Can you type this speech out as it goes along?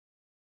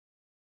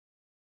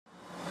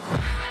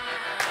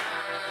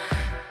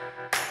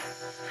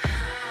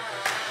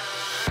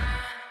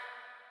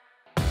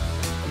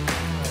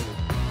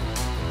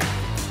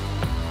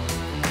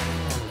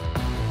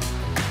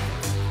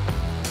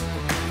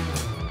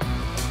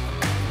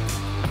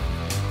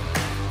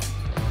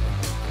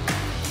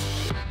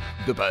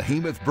The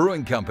Behemoth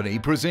Brewing Company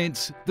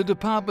presents the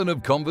Department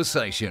of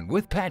Conversation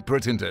with Pat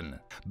Brittenden.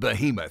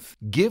 Behemoth,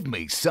 give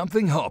me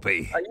something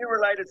hoppy. Are you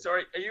related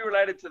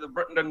to the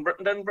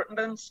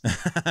Brittendens?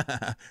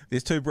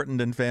 There's two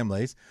Brittenden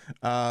families.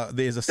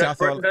 There's a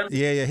South Island.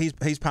 Yeah,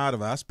 he's part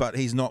of us, but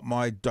he's not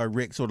my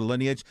direct sort of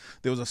lineage.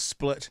 There was a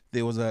split.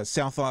 There was a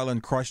South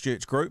Island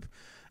Christchurch group,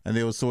 and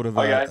there was sort of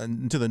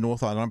into the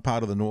North Island. I'm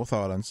part of the North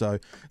Island, so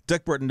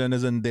Dick Brittenden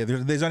is in there.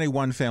 There's only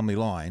one family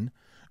line.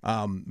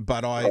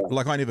 But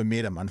I never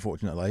met him,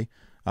 unfortunately.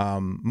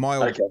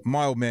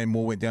 My old man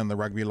more went down the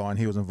rugby line.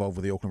 He was involved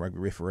with the Auckland rugby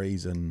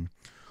referees and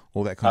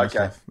all that kind of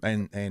stuff.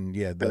 And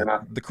yeah,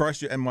 the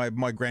Christchurch, and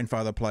my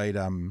grandfather played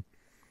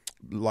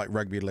like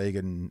rugby league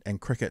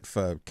and cricket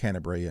for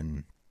Canterbury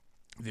and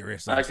the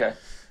rest.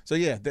 So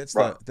yeah, that's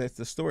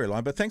the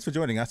storyline. But thanks for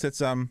joining us.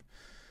 It's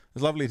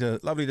lovely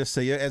to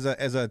see you as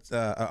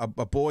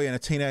a boy and a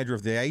teenager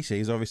of the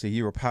 80s. Obviously,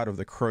 you were part of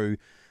the crew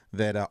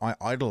that I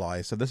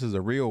idolise. So this is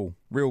a real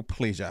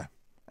pleasure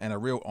and a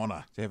real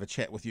honour to have a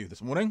chat with you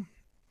this morning.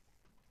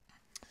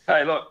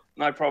 Hey, look,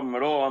 no problem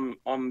at all.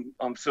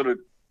 I'm sort of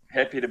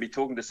happy to be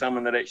talking to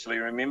someone that actually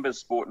remembers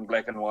sport in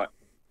black and white.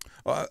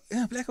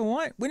 Yeah, black and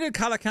white. When did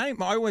colour came?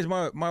 My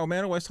old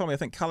man always told me, I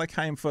think colour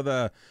came for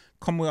the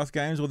Commonwealth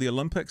Games or the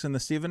Olympics in the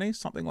 70s,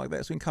 something like that.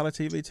 That's when colour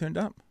TV turned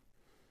up.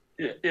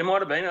 Yeah, it might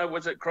have been.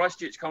 Was it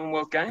Christchurch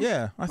Commonwealth Games?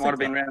 Yeah, I think might have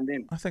been around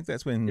then. I think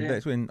that's when. Yeah.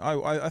 That's when.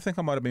 I think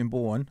I might have been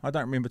born. I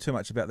don't remember too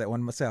much about that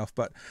one myself,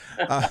 but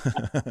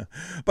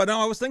but no,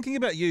 I was thinking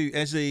about you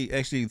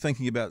actually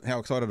thinking about how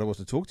excited I was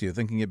to talk to you.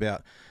 Thinking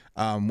about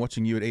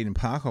watching you at Eden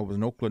Park. I was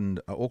an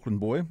Auckland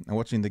boy and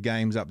watching the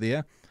games up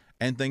there,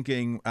 and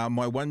thinking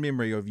my one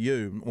memory of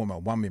you, or my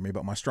one memory,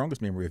 but my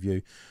strongest memory of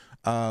you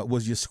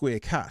was your square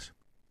cut,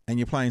 and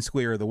you're playing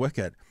square of the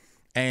wicket,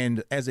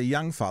 and as a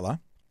young fella,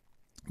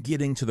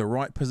 getting to the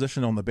right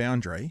position on the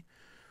boundary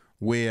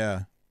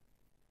where,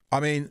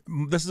 I mean,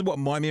 this is what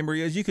my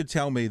memory is. You could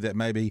tell me that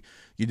maybe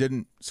you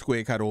didn't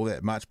square cut all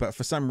that much, but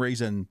for some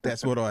reason,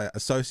 that's what I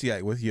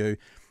associate with you.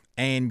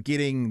 And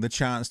getting the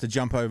chance to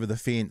jump over the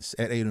fence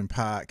at Eden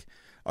Park,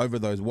 over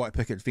those white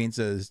picket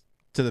fences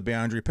to the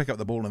boundary, pick up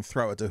the ball and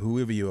throw it to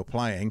whoever you were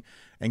playing,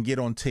 and get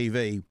on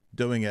TV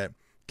doing it,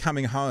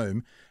 coming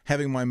home,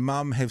 having my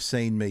mum have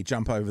seen me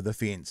jump over the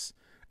fence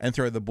and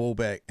throw the ball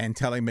back and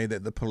telling me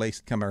that the police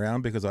had come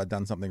around because I'd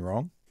done something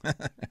wrong.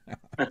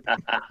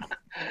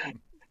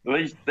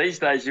 These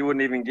days you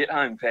wouldn't even get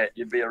home, Pat.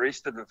 You'd be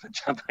arrested for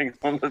jumping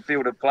on the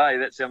field of play.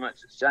 That's how much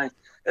it's changed.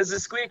 As a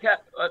square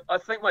cut, I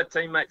think my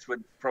teammates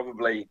would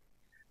probably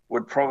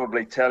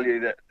tell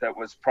you that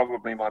was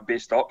probably my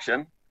best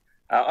option.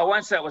 I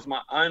won't say it was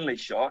my only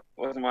shot.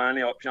 It wasn't my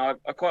only option.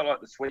 I quite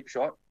like the sweep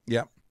shot.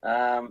 Yeah.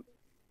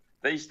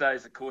 These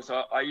days, of course,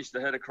 I used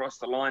to hit across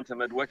the line to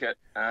mid-wicket.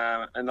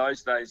 In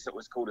those days, it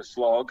was called a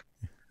slog,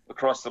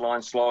 across the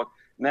line slog.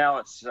 Now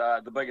it's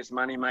the biggest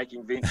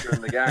money-making venture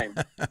in the game.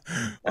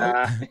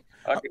 I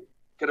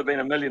could have been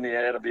a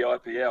millionaire out of the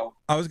IPL.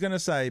 I was going to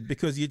say,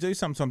 because you do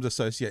sometimes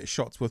associate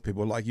shots with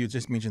people, like you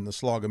just mentioned the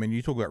slog. I mean,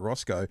 you talk about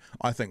Roscoe,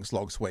 I think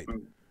slog sweep.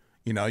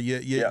 You know,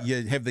 you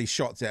have these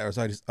shots that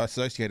are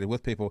associated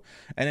with people.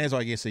 And as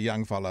I guess a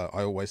young fella,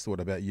 I always thought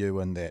about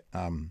you and that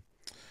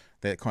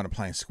kind of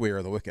playing square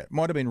of the wicket.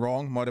 Might have been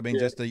wrong, might have been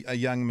just a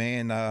young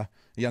man, a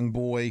young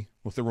boy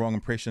with the wrong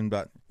impression.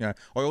 But, you know,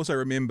 I also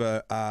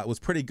remember was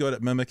pretty good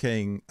at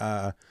mimicking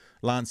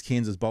Lance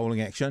Cairns'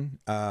 bowling action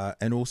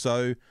and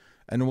also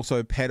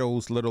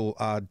Paddle's little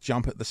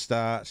jump at the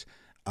start.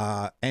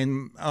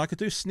 And I could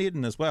do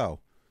Snedden as well,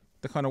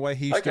 the kind of way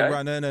he used to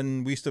run in,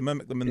 and we used to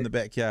mimic them in the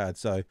backyard.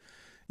 So,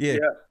 yeah.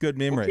 Good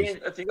memories.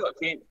 Well, if you got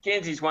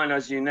Cairns' one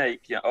was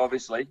unique,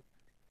 obviously.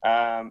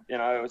 It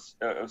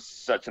was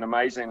such an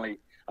amazingly.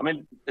 I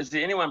mean, has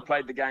there anyone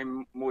played the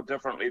game more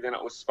differently than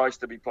it was supposed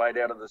to be played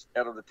out of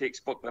the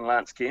textbook than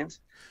Lance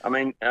Cairns? I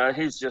mean,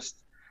 he's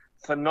just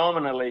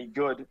phenomenally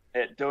good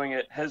at doing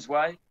it his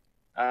way,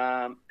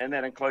 and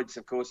that includes,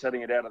 of course,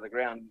 hitting it out of the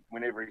ground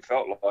whenever he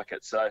felt like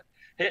it. So,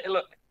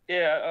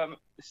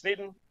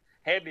 Snedden,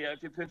 Hadley.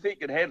 If you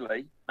perfected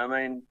Hadley, I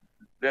mean,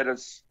 that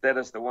is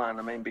the one.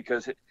 I mean,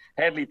 because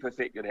Hadley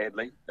perfected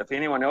Hadley. If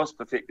anyone else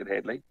perfected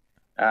Hadley,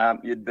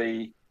 you'd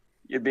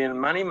be in a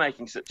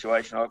money-making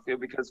situation, I feel,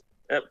 because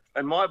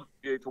in my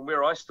view, from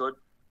where I stood,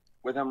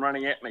 with him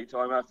running at me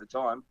time after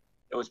time,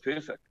 it was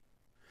perfect.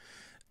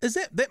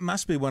 That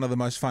must be one of the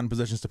most fun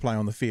positions to play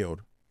on the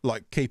field,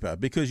 like keeper,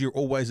 because you're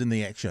always in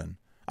the action.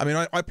 I mean,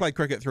 I played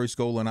cricket through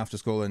school and after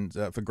school and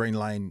for Green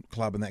Lane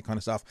Club and that kind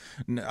of stuff.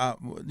 A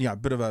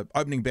bit of a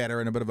opening batter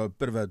and a bit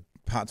of a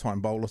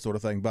part-time bowler sort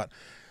of thing, but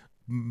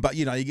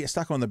you know, you get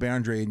stuck on the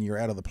boundary and you're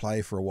out of the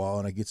play for a while,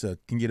 and it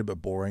can get a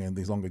bit boring in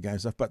these longer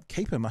games and stuff. But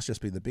keeper must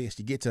just be the best.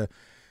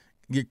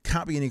 You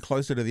can't be any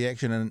closer to the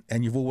action,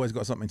 and you've always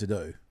got something to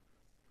do.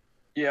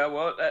 Yeah,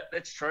 well,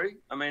 that's true.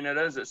 I mean, it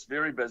is. It's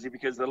very busy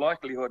because the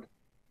likelihood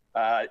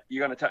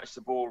you're going to touch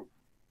the ball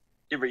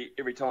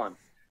every time.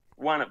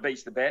 One, it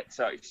beats the bat,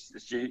 so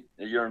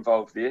you're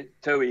involved there.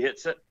 Two, he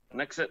hits it,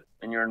 nicks it,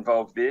 and you're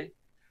involved there.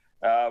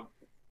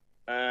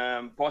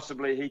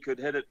 Possibly he could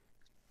hit it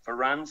for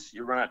runs.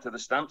 You run out to the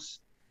stumps,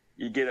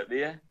 you get it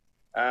there.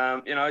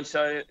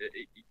 So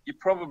you're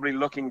probably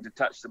looking to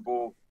touch the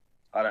ball,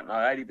 I don't know,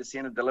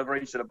 80% of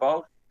deliveries that are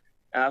bowled.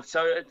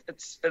 So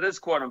it is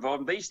quite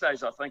involved. These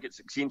days, I think it's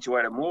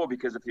accentuated more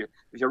because if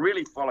you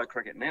really follow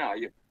cricket now,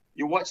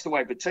 you watch the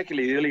way,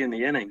 particularly early in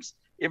the innings,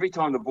 every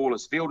time the ball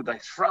is fielded, they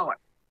throw it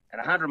at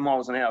 100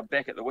 miles an hour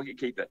back at the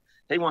wicketkeeper.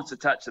 He wants to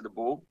touch of the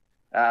ball.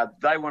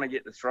 They want to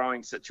get the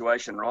throwing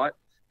situation right.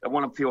 They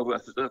want to feel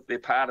that they're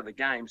part of the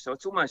game. So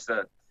it's almost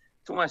a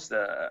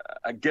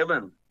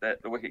given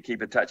that the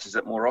wicketkeeper touches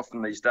it more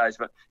often these days.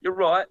 But you're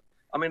right.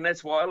 I mean,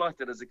 that's why I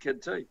liked it as a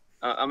kid too.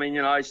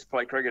 I used to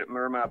play cricket at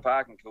Miramar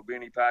Park and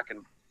Kilburnie Park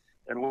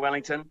in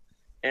Wellington,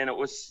 and it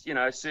was,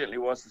 certainly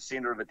was the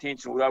centre of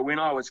attention. Although when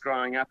I was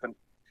growing up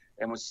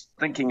and was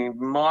thinking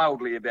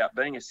mildly about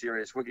being a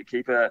serious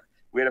wicketkeeper,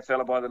 we had a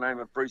fella by the name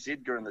of Bruce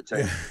Edgar in the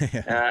team,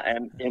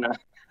 and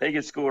he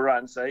could score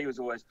runs, so he was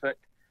always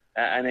picked,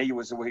 and he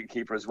was a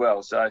wicketkeeper as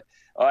well. So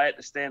I had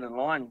to stand in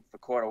line for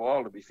quite a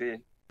while, to be fair.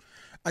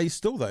 Are you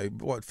still, though?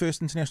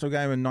 First international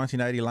game in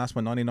 1980, last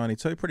one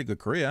 1992. Pretty good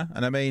career.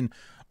 And I mean,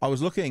 I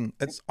was looking.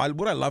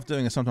 What I love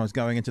doing is sometimes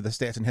going into the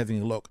stats and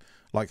having a look,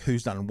 like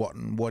who's done what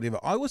and whatever.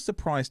 I was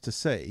surprised to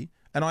see,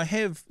 and I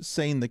have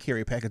seen the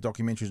Kerry Packer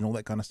documentaries and all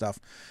that kind of stuff,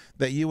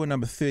 that you were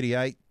number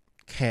 38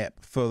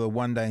 cap for the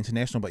one-day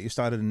international, but you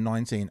started in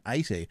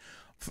 1980.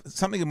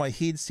 Something in my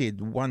head said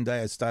one day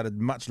it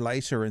started much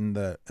later in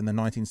the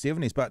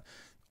 1970s, but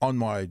on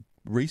my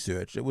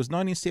research, it was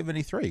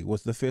 1973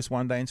 was the first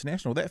one-day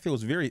international. That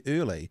feels very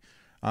early,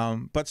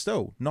 but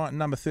still,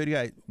 number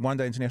 38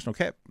 one-day international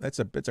cap. It's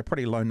a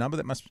pretty low number.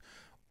 That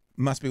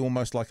must be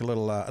almost like a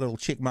little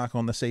check mark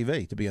on the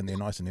CV to be in there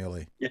nice and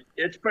early. Yeah,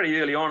 it's pretty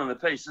early on in the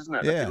piece, isn't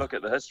it? Yeah. If you look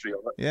at the history of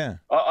it. Yeah.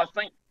 I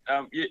think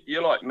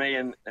you're like me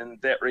in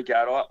that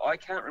regard. I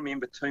can't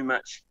remember too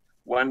much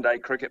one-day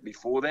cricket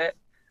before that.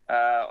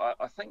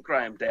 I think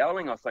Graham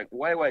Dowling,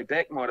 way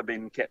back, might have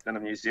been captain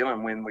of New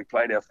Zealand when we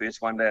played our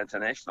first one-day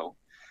international.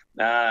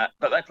 But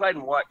they played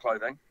in white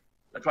clothing.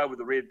 They played with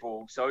the red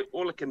ball. So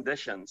all the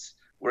conditions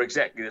were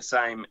exactly the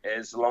same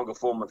as the longer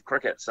form of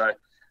cricket. So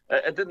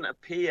it didn't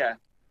appear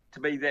to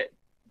be that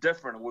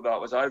different, although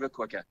it was over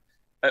quicker.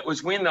 It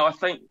was when, I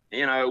think,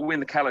 when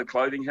the coloured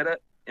clothing hit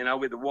it,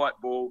 with the white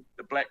ball,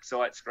 the black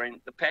sight screen,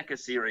 the Packer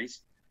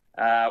series,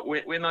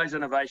 when those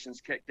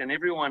innovations kicked in,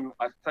 everyone,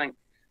 I think,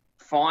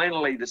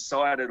 finally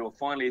decided or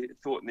finally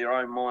thought in their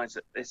own minds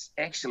that this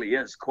actually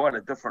is quite a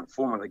different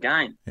form of the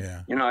game.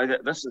 Yeah.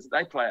 That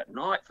they play at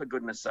night, for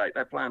goodness sake.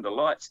 They play under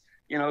lights.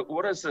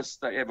 What is this?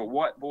 They have a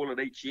white ball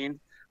at each end.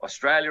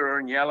 Australia are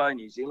in yellow,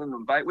 New Zealand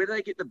in beige. Where do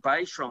they get the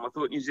beige from? I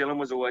thought New Zealand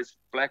was always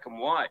black and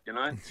white,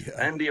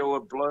 Yeah. India were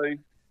blue,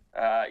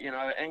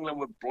 England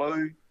were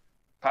blue,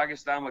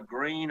 Pakistan were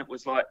green. It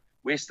was like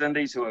West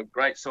Indies, who were a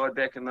great side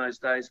back in those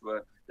days,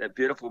 were that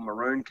beautiful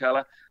maroon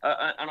colour.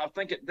 And I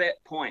think at that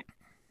point,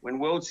 when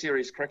World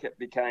Series cricket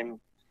became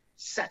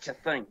such a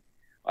thing,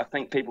 I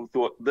think people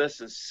thought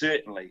this is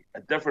certainly a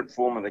different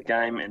form of the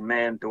game, and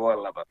man, do I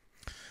love it.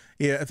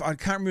 Yeah, I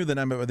can't remember the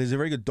name, but there's a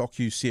very good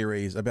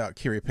docu-series about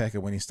Kerry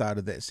Packer when he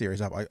started that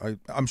series up.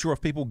 I'm sure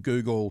if people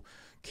Google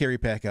Kerry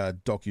Packer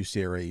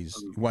docu-series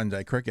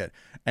one-day cricket,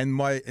 and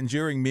my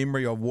enduring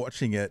memory of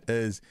watching it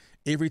is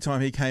every time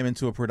he came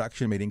into a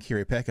production meeting,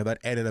 Kerry Packer, they'd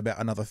added about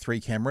another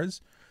 3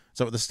 cameras.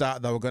 So at the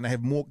start, they were going to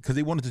have more, because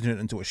he wanted to turn it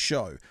into a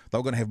show. They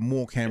were going to have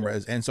more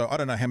cameras. And so I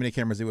don't know how many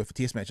cameras there were for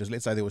test matches.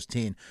 Let's say there was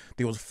 10.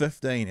 There was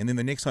 15. And then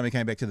the next time he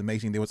came back to the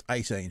meeting, there was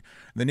 18.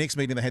 The next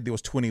meeting they had, there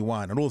was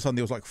 21. And all of a sudden,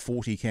 there was like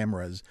 40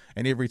 cameras.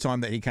 And every time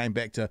that he came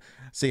back to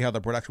see how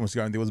the production was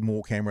going, there was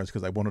more cameras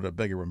because they wanted it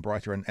bigger and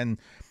brighter. And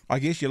I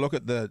guess you look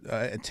at the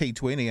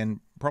T20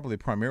 and probably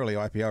primarily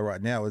IPL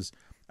right now is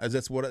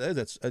that's what it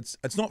is.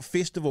 It's not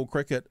festival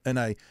cricket in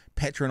a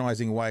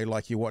patronising way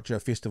like you watch a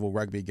festival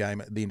rugby game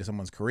at the end of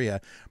someone's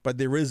career, but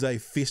there is a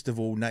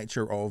festival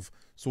nature of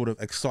sort of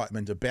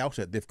excitement about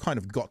it. They've kind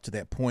of got to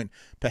that point,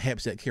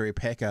 perhaps, that Kerry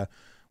Packer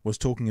was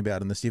talking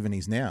about in the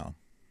 70s now.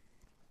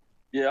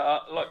 Yeah,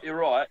 look, you're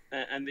right.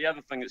 And the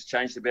other thing that's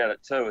changed about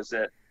it too is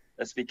that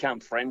it's become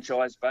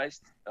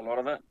franchise-based, a lot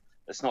of it.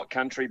 It's not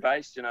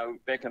country-based.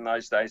 Back in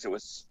those days, it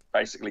was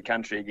basically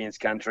country against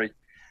country.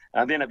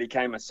 And then it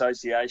became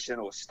association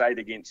or state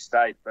against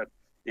state. But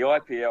the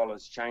IPL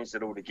has changed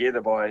it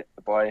altogether by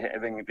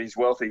having these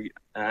wealthy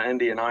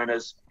Indian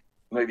owners,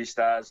 movie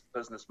stars,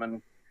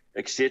 businessmen,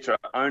 etc.,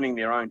 owning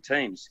their own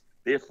teams.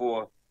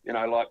 Therefore,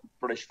 like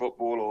British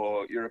football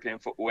or European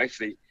football,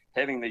 actually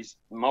having these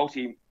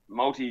multi-valued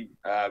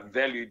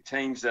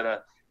teams that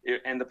are,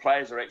 and the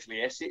players are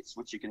actually assets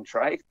which you can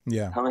trade.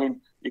 Yeah. I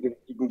mean, you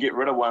can get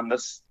rid of one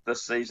this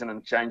season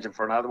and change him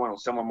for another one, or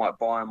someone might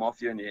buy him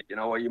off you, and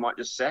or you might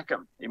just sack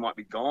him. He might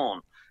be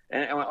gone.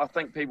 And I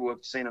think people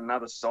have seen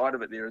another side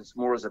of it there. It's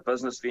more as a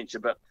business venture,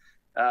 but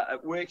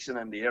it works in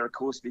India, of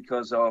course,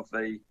 because of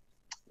the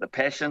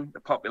passion,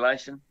 the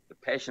population, the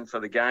passion for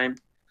the game,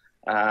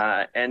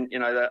 and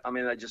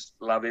they just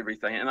love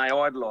everything, and they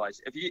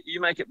idolise. If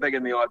you make it big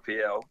in the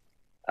IPL,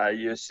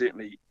 you're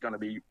certainly going to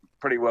be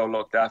pretty well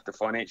looked after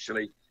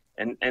financially,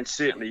 and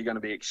certainly you're going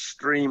to be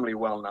extremely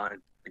well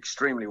known.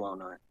 Extremely well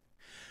known.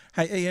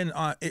 Hey, Ian,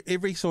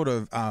 every sort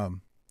of, I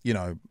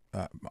was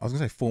going to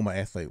say former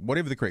athlete,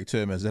 whatever the correct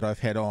term is, that I've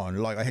had on,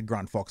 like I had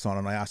Grant Fox on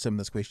and I asked him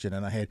this question,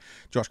 and I had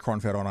Josh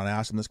Cronfeld on and I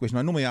asked him this question.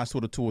 I normally ask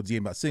sort of towards the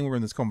end, but seeing we're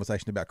in this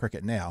conversation about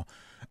cricket now,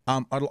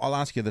 I'll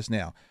ask you this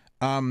now.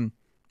 In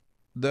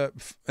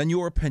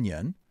your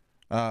opinion,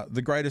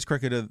 the greatest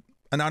cricketer,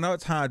 and I know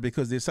it's hard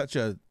because there's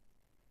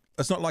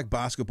it's not like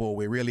basketball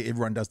where really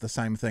everyone does the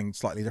same thing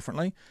slightly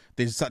differently.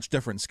 There's such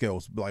different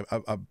skills, like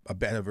a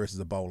batter versus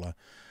a bowler.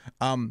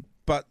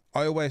 But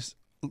I always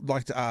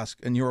like to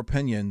ask, in your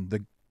opinion,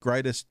 the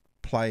greatest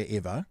player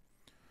ever,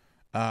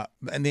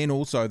 and then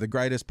also the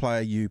greatest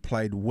player you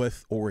played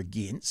with or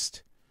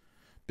against,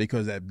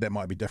 because that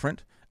might be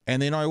different.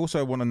 And then I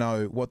also want to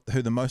know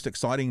who the most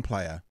exciting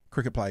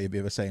cricket player you've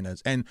ever seen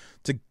is. And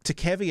to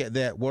caveat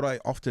that, what I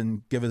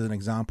often give as an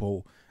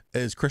example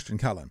is Christian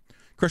Cullen.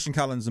 Christian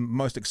Cullen's the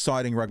most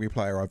exciting rugby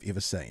player I've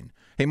ever seen.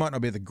 He might not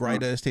be the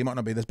greatest, he might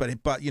not be this, but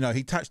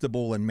he touched the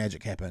ball and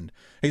magic happened.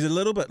 He's a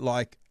little bit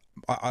like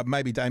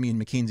maybe Damien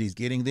McKenzie's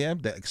getting there,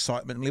 that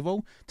excitement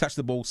level. Touch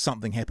the ball,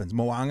 something happens.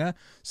 Moanga,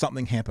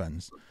 something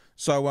happens.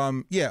 So,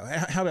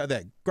 how about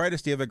that?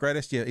 Greatest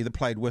you either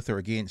played with or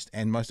against,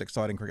 and most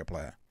exciting cricket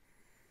player?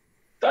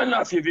 Don't know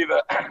if you've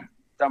ever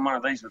done one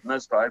of these with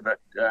Nisbo, but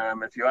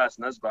if you ask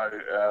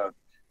Nisbo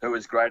who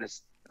his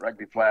greatest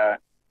rugby player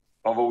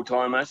of all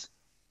time is,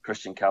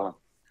 Christian Cullen.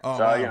 Oh,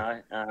 so,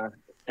 wow.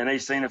 And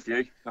he's seen a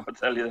few, I'll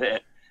tell you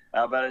that.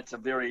 But it's a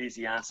very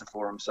easy answer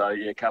for him. So,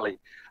 yeah, Cully.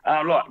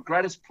 Look,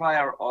 greatest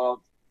player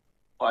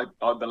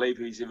I believe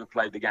who's ever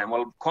played the game.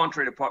 Well,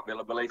 contrary to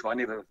popular belief, I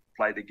never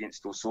played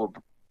against or saw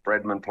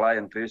Bradman play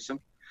in person.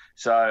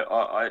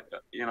 So,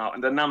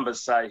 the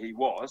numbers say he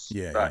was,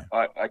 but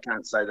I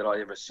can't say that I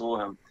ever saw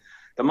him.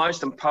 The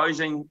most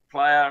imposing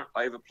player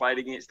I ever played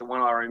against, the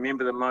one I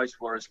remember the most,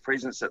 were his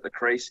presence at the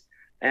crease,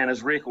 and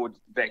his record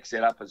backs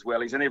that up as well.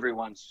 He's in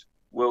everyone's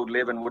world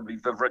 11 would be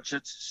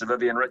Sir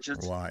Vivian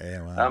Richards. Wow,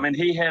 yeah, wow.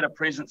 He had a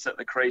presence at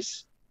the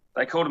crease.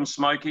 They called him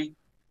Smokey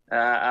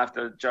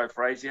after Joe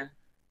Frazier,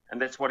 and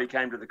that's what he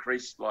came to the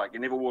crease like. He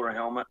never wore a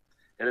helmet.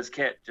 Had his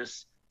cap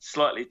just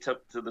slightly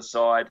tipped to the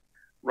side,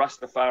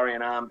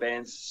 Rastafarian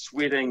armbands,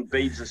 sweating,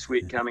 beads of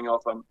sweat coming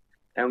off him.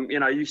 And,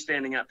 you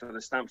standing up to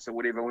the stumps or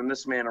whatever, when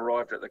this man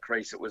arrived at the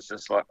crease, it was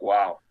just like,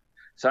 wow.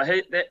 So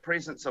that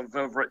presence of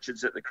Viv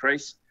Richards at the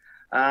crease,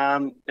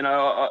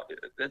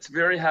 it's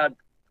very hard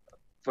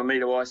for me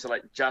to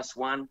isolate just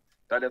one.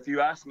 But if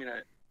you ask me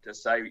to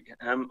say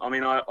him,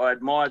 I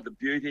admired the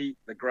beauty,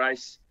 the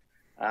grace,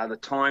 the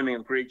timing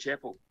of Greg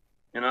Chappell,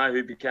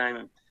 who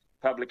became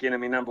public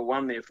enemy number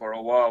one there for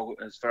a while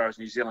as far as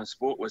New Zealand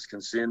sport was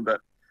concerned.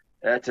 But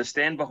to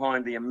stand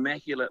behind the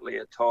immaculately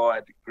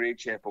attired Greg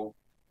Chappell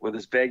with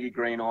his baggy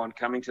green on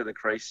coming to the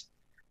crease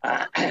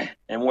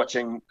and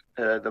watching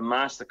the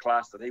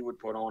masterclass that he would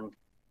put on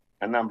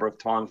a number of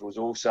times was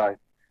also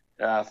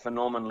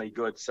phenomenally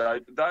good. So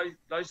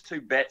those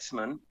two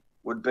batsmen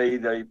would be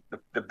the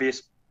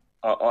best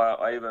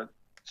I ever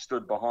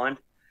stood behind.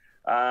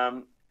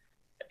 And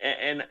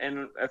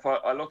if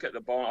I look at the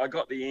bowling, I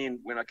got the end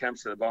when I came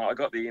to the bowling. I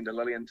got the end of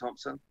Lillian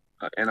Thompson,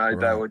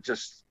 they were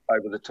just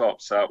over the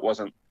top, so it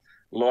wasn't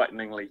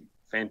lightningly,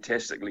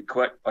 fantastically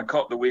quick. I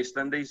caught the West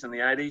Indies in the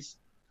 80s.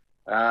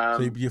 So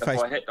you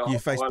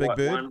faced Big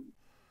Bird?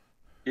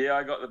 Yeah,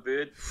 I got the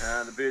Bird.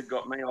 The Bird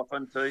got me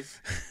often too.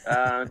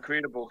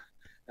 Incredible.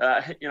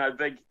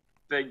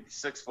 Big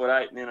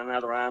 6'8", and then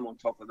another arm on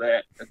top of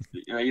that.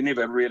 You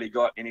never really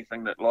got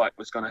anything that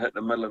was going to hit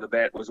the middle of the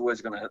bat. It was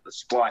always going to hit the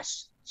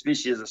splice,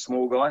 especially as a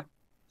small guy.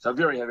 So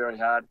very, very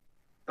hard.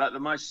 But the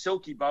most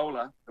silky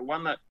bowler, the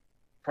one that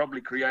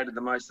probably created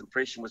the most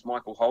impression, was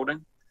Michael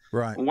Holding.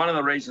 Right. And one of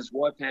the reasons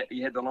why, Pat,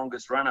 he had the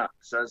longest run-up.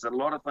 So there's a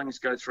lot of things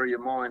go through your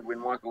mind when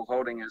Michael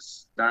Holding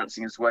is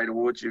dancing his way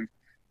towards you.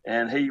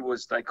 And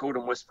they called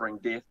him Whispering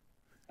Death.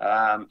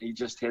 He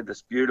just had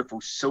this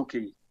beautiful,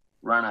 silky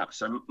run-up.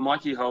 So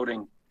Mikey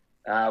Holding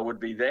would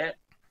be that.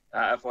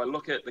 If I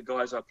look at the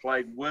guys I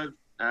played with,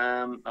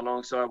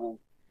 alongside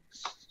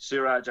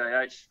Suraj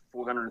AH,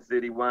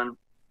 431,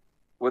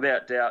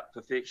 without doubt,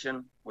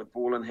 perfection with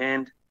ball in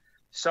hand.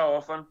 So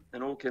often,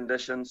 in all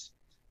conditions,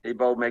 he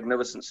bowled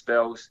magnificent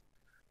spells.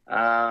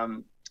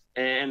 And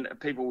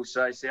people will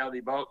say, Southey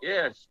bowled.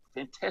 Yeah,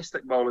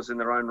 fantastic bowlers in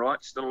their own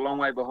right. Still a long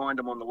way behind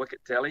him on the wicket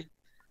tally.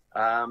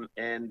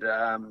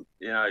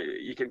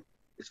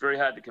 It's very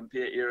hard to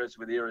compare eras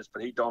with eras,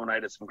 but he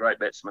dominated some great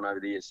batsmen over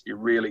the years. He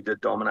really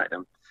did dominate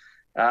them.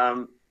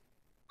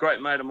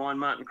 Great mate of mine,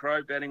 Martin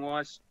Crowe,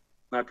 batting-wise.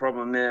 No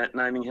problem there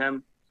naming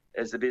him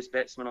as the best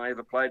batsman I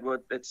ever played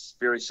with. It's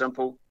very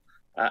simple.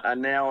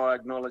 And now I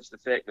acknowledge the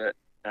fact that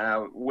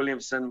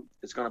Williamson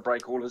is going to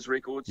break all his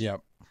records.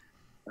 Yep.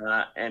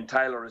 And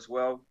Taylor as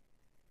well.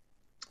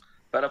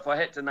 But if I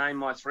had to name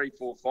my 3,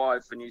 4,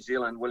 5 for New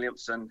Zealand,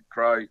 Williamson,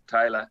 Crowe,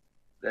 Taylor,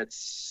 that's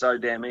so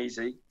damn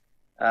easy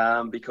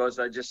because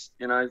they just,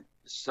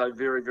 so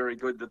very, very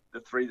good. The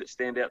three that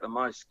stand out the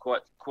most,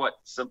 quite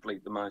simply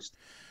the most.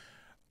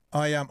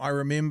 I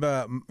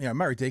remember,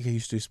 Murray Decker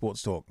used to do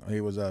Sports Talk.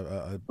 He was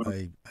a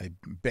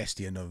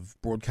bastion of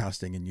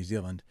broadcasting in New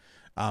Zealand.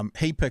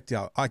 He picked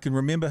out, I can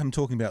remember him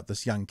talking about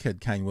this young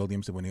kid, Kane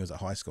Williamson, when he was at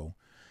high school.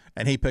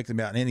 And he picked him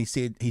out, and he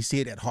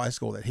said at high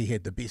school that he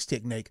had the best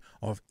technique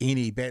of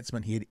any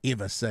batsman he had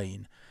ever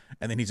seen.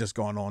 And then he's just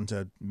gone on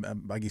to,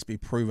 I guess, be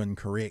proven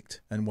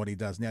correct in what he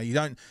does. Now,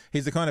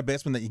 he's the kind of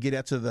batsman that you get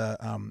out to the,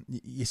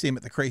 you see him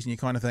at the crease and you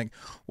kind of think,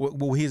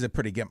 well, here's a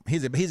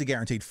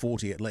guaranteed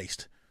 40 at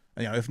least,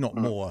 if not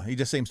more. He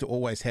just seems to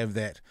always have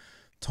that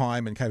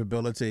time and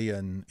capability,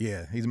 and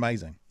yeah, he's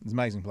amazing. He's an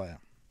amazing player.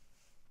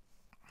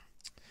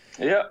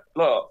 Yeah,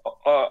 look,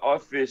 I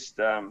first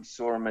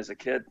saw him as a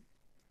kid.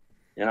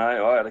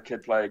 I had a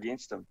kid play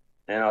against him,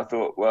 and I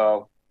thought,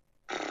 well,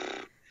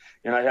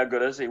 how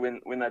good is he? When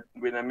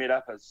they met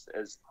up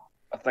as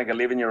I think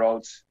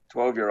 11-year-olds,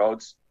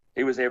 12-year-olds,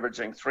 he was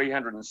averaging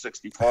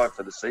 365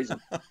 for the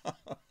season.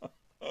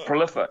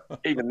 Prolific,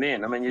 even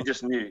then. I mean, you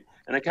just knew.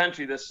 In a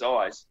country this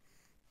size,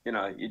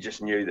 you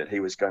just knew that he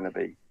was going to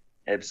be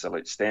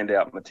absolute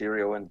standout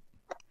material. And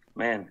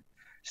man,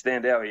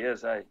 standout he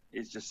is.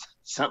 He's just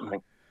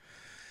something.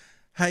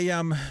 Hey,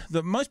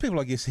 most people,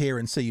 I guess, hear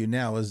and see you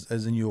now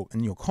as in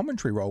your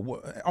commentary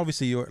role.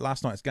 Obviously, you're at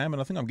last night's game,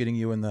 and I think I'm getting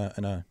you in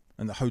the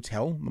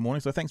hotel in the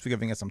morning. So thanks for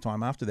giving us some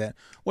time after that.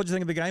 What did you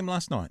think of the game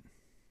last night?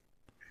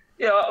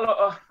 Yeah,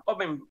 I've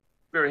been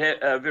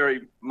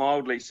very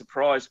mildly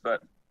surprised,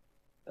 but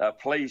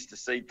pleased to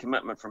see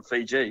commitment from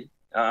Fiji.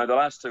 The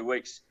last 2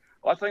 weeks,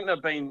 I think they've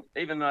been,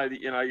 even though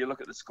you look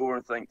at the score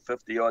and think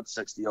 50 odd,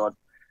 60 odd.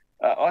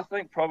 I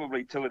think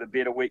probably 2 of the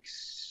better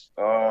weeks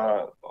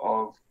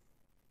of.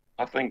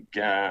 I think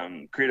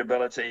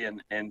credibility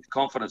and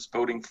confidence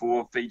building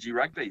for Fiji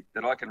rugby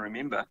that I can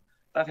remember.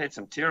 They've had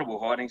some terrible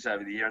hidings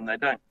over the years, and they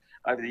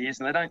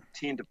don't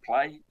tend to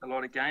play a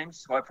lot of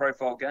games,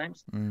 high-profile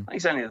games. I think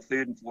it's only the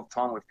third and fourth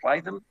time we've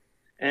played them,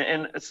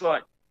 and it's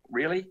like,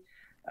 really?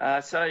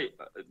 They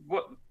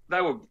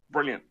were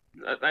brilliant.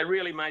 They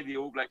really made the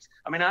All Blacks.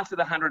 I mean, after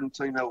the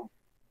 102-0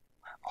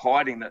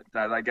 hiding that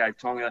they gave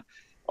Tonga,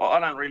 I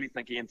don't really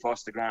think Ian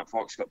Foster, Grant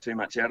Fox got too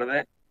much out of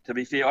that. To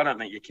be fair, I don't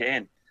think you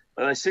can.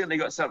 But they certainly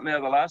got something out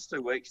of the last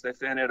 2 weeks. They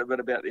found out a bit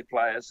about their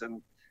players,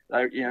 and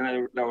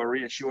they were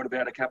reassured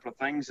about a couple of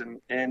things,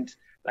 and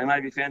they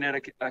maybe found out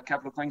a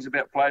couple of things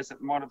about players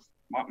that might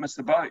missed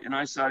the boat.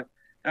 So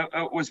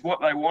it was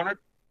what they wanted.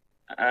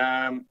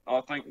 I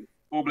think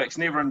All Blacks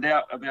never in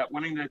doubt about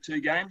winning their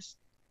 2 games,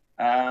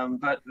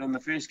 but in the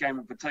first game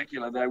in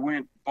particular, they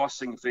weren't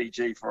bossing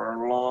Fiji for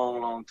a long,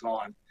 long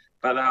time.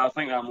 But I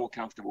think they were more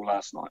comfortable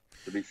last night,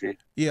 to be fair.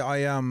 Yeah,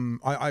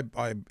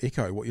 I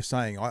echo what you're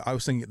saying. I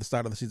was thinking at the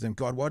start of the season,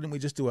 God, why didn't we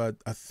just do a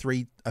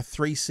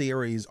three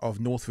series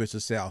of North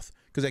versus South?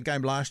 Because that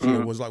game last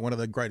year was like one of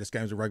the greatest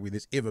games of rugby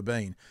there's ever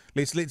been.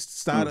 Let's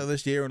start it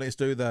this year and let's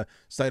do the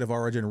State of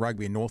Origin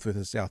rugby in North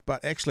versus South.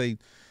 But actually,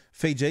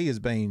 Fiji has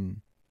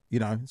been,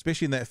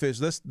 especially in that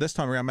this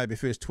time around, maybe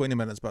first 20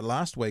 minutes, but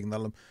last week,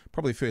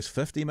 probably first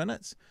 50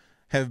 minutes,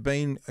 have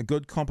been a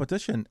good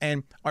competition.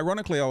 And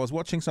ironically, I was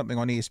watching something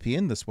on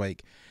ESPN this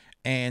week,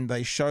 and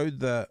they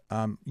showed the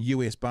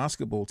US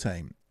basketball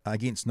team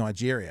against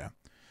Nigeria,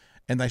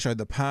 and they showed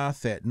the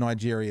path that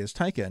Nigeria has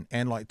taken.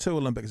 And like 2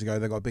 Olympics ago,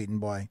 they got beaten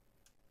by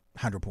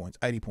 100 points,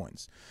 80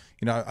 points.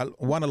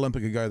 1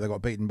 Olympic ago, they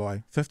got beaten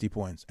by 50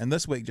 points. And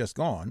this week just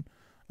gone,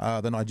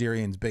 the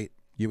Nigerians beat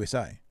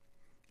USA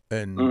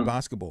in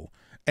basketball.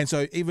 And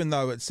so even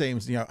though it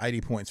seems,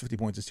 80 points, 50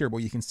 points is terrible,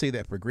 you can see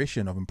that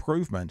progression of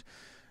improvement.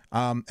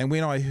 And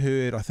when I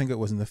heard, I think it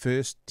was in the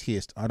first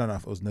test, I don't know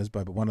if it was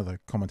Nisbo, but one of the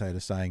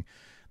commentators saying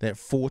that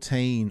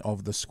 14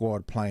 of the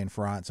squad play in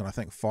France, and I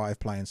think 5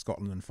 play in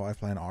Scotland and 5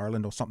 play in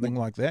Ireland or something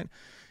like that,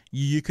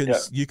 you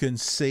can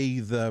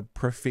see the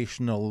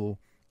professional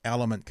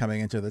element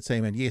coming into the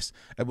team. And yes,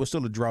 it was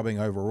still a drubbing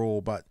overall,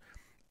 but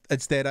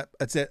it's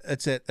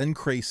that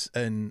increase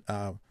in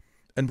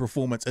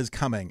performance is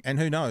coming. And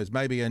who knows,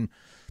 maybe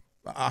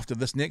after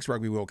this next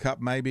Rugby World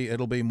Cup, maybe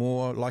it'll be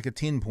more like a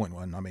 10-point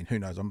one. I mean, who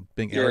knows? I'm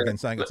being arrogant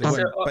saying it's a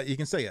win, but you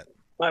can see it.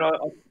 Mate,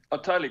 I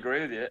totally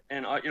agree with you.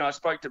 And I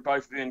spoke to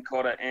both Vern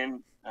Cotter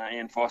and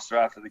Ian Foster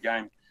after the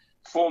game,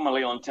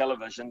 formally on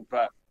television,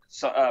 but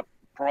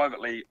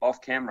privately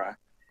off camera.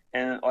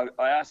 And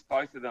I asked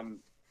both of them,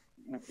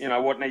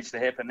 what needs to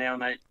happen now,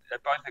 and they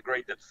both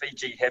agreed that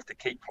Fiji have to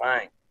keep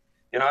playing.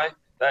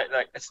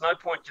 It's no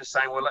point just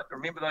saying, well,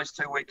 remember those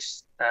 2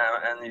 weeks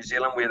in New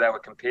Zealand where they were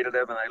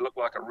competitive and they looked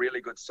like a really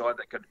good side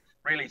that could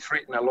really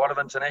threaten a lot of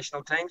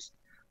international teams?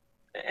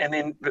 And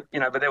then, but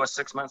that was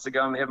 6 months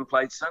ago and they haven't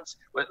played since.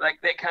 But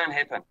that can't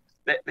happen.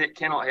 That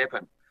cannot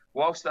happen.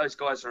 Whilst those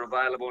guys are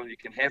available and you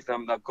can have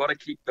them, they've got to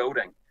keep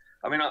building.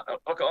 I mean,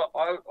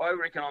 I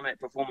reckon on that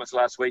performance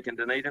last week in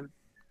Dunedin,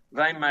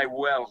 that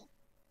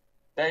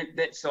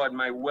side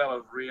may well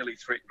have really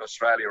threatened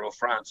Australia or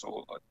France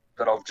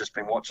that I've just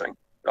been watching.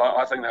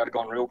 I think they would have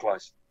gone real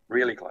close,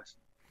 really close.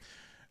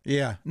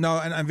 Yeah, no,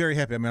 and I'm very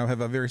happy. I mean, I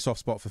have a very soft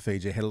spot for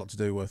Fiji. It had a lot to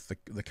do with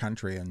the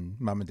country, and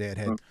Mum and Dad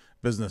had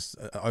business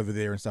over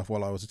there and stuff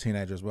while I was a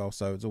teenager as well.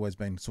 So it's always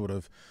been sort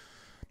of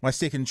my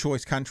second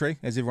choice country,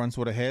 as everyone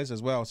sort of has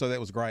as well. So that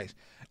was great.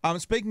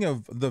 Speaking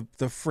of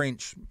the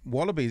French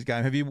Wallabies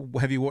game, have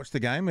you watched the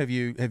game? Have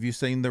you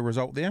seen the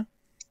result there?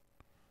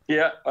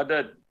 Yeah, I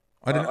did.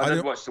 I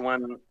did watch the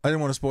one. I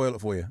didn't want to spoil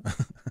it for you.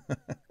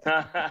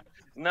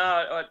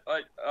 No,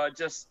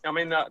 I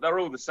mean, they're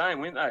all the same,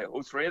 weren't they?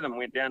 All three of them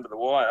went down to the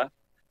wire.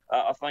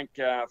 I think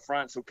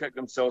France will kick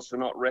themselves for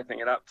not wrapping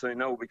it up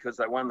 2-0 because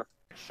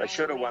they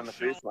should have won the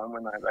first one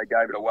when they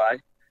gave it away.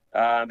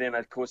 Then,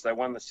 of course, they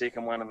won the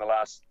second one in the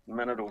last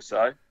minute or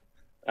so.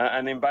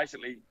 And then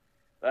basically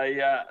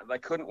they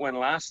couldn't win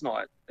last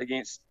night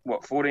against,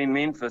 14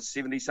 men for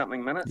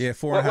 70-something minutes? Yeah,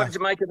 4.5. What did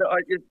you make of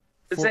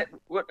it?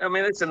 I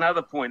mean, that's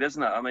another point,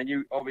 isn't it? I mean,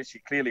 you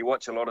obviously clearly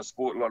watch a lot of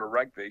sport, a lot of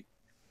rugby.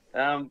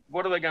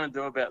 What are they going to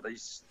do about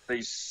these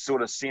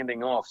sort of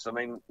sending offs? I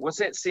mean, was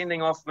that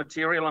sending off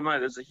material? I know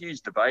there's a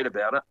huge debate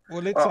about it.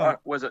 Well,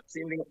 was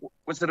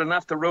it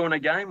enough to ruin a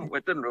game? Well,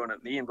 it didn't ruin it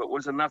in the end, but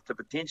was it enough to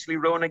potentially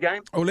ruin a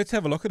game? Oh, let's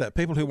have a look at it.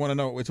 People who want to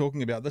know what we're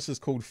talking about, this is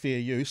called fair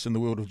use in the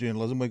world of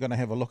journalism. We're going to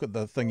have a look at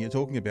the thing you're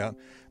talking about.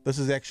 This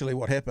is actually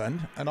what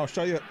happened, and I'll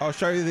show you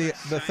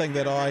the thing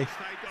that I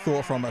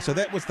thought from it. So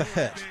that was the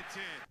hit.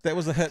 That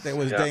was the hit that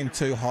was deemed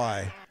too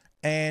high.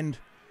 And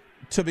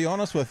to be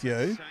honest with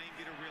you,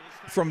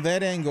 from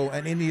that angle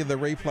and any of the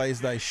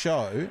replays they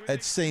show,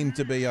 it seemed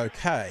to be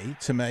okay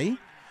to me.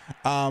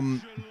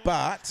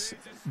 But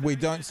we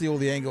don't see all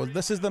the angles.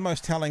 This is the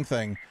most telling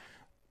thing.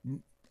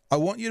 I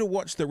want you to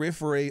watch the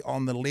referee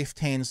on the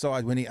left-hand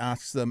side when he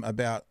asks them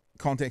about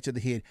contact at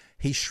the head.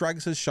 He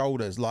shrugs his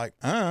shoulders like,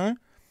 and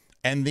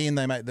then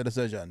they make the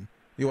decision.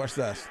 You watch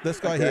this. This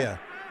guy here.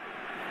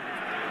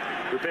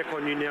 We're back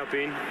on you now,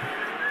 Ben.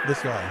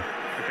 This guy.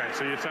 Okay,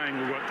 so you're saying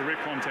we've got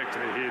direct contact to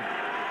the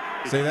head.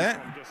 See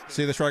that?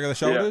 See the shrug of the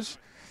shoulders?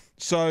 Yeah.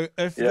 So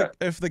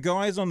if the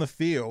guys on the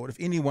field, if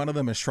any one of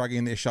them is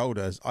shrugging their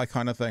shoulders, I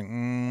kind of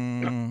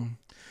think,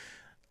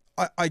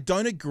 I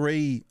don't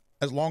agree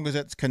as long as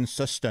it's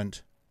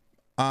consistent.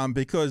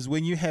 Because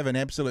when you have an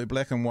absolute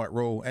black and white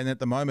rule, and at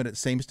the moment it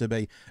seems to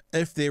be,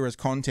 if there is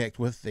contact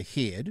with the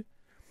head,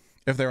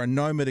 if there are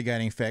no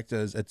mitigating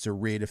factors, it's a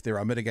red. If there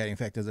are mitigating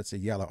factors, it's a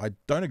yellow. I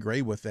don't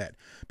agree with that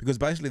because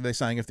basically they're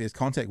saying if there's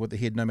contact with the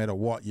head, no matter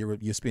what,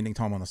 you're spending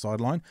time on the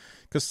sideline.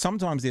 Because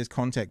sometimes there's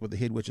contact with the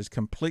head which is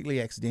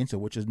completely accidental,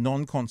 which is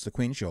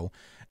non-consequential,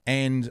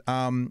 and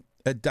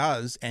it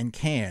does and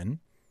can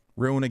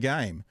ruin a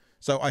game.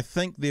 So I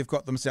think they've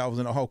got themselves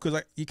in a hole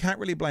because you can't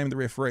really blame the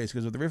referees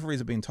because if the referees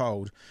have been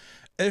told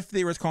if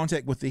there is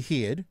contact with the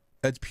head,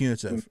 it's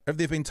punitive. If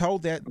they've been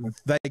told that,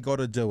 they got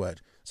to do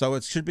it. So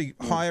it should be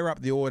higher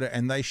up the order,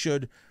 and they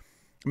should.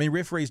 I mean,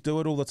 referees do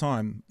it all the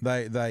time.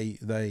 They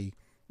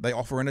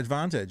offer an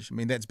advantage. I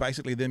mean, that's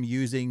basically them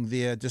using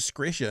their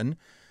discretion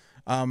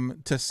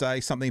to say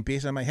something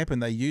better may happen.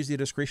 They use their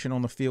discretion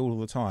on the field all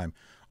the time.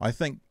 I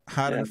think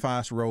hard and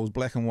fast rules,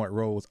 black and white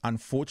rules,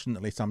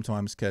 unfortunately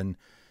sometimes can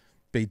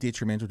be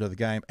detrimental to the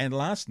game. And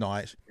last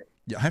night,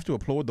 I have to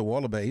applaud the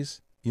Wallabies.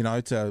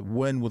 To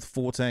win with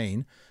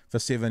 14 for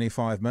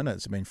 75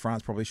 minutes. I mean,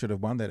 France probably should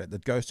have won that.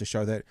 It goes to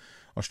show that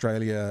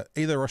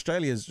either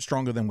Australia is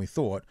stronger than we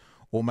thought,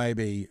 or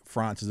maybe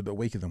France is a bit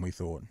weaker than we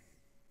thought.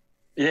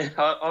 Yeah,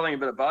 I think a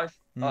bit of both.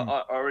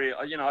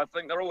 I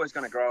think they're always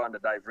going to grow under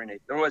Dave Rennie.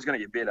 They're always going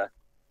to get better,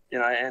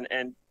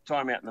 and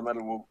time out in the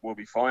middle will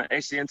be fine.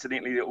 Actually,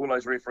 incidentally, all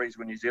those referees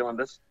were New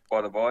Zealanders,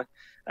 by the by.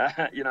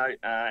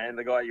 And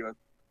the guy you were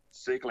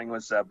circling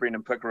was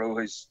Brendan Pickerel,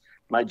 who's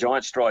made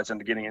giant strides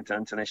into getting into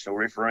international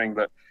refereeing,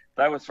 but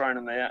they were thrown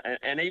in there.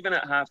 And even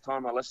at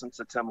halftime, I listened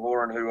to Tim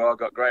Horan, who I've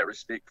got great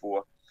respect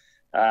for.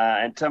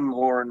 And Tim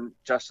Horan,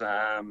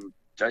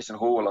 Jason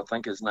Hall, I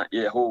think his name,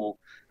 Hall,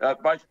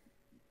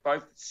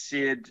 both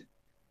said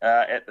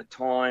at the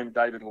time,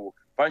 David Hall,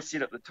 both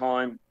said at the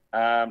time,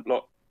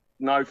 look,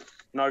 no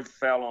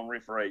foul on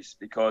referees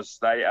because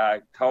they are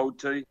told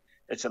to.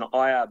 It's an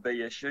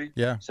IRB issue.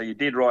 Yeah. So you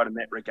did right in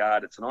that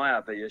regard. It's an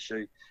IRB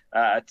issue.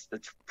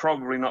 It's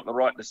probably not the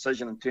right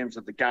decision in terms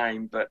of the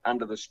game, but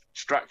under the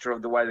structure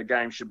of the way the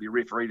game should be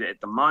refereed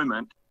at the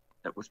moment,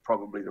 it was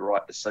probably the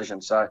right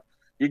decision. So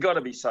you got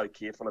to be so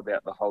careful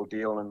about the whole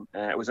deal. And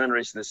it was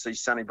interesting to see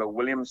Sonny Bill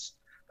Williams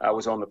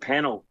was on the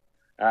panel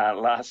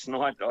last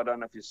night. I don't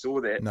know if you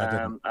saw that.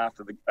 No,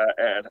 after the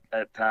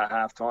at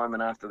halftime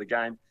and after the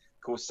game.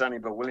 Of course, Sonny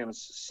Bill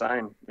Williams,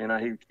 same.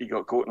 He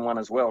got caught in one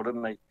as well,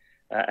 didn't he?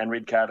 And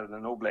red carded in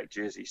an All Black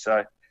jersey. So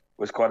it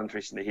was quite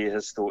interesting to hear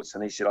his thoughts.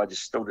 And he said, I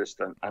still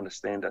don't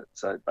understand it.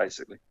 So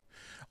basically.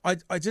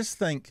 I just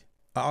think,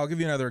 I'll give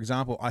you another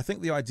example. I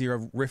think the idea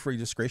of referee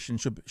discretion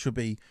should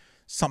be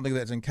something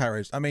that's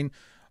encouraged. I mean,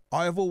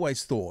 I have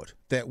always thought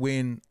that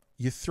when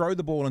you throw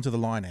the ball into the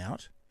line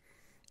out,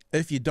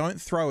 if you don't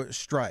throw it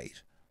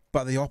straight,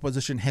 but the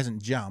opposition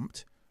hasn't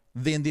jumped,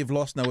 then they've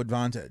lost no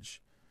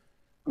advantage.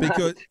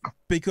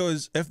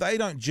 Because if they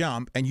don't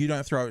jump and you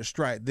don't throw it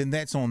straight, then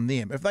that's on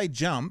them. If they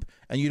jump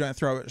and you don't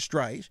throw it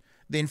straight,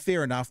 then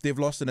fair enough, they've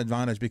lost an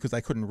advantage because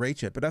they couldn't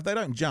reach it. But if they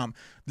don't jump,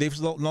 they've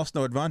lost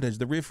no advantage.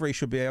 The referee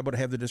should be able to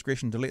have the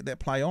discretion to let that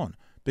play on.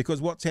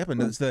 Because what's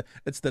happened is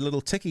it's the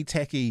little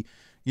ticky-tacky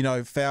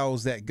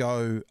fouls that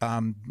go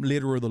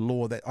letter of the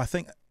law that I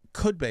think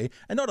could be,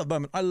 and not at the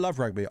moment. I love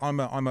rugby. I'm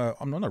not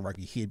a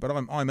rugby head, but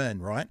I'm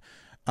in, right.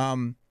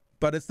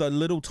 But it's the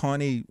little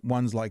tiny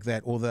ones like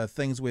that, or the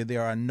things where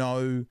there are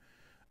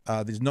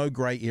there's no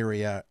grey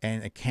area,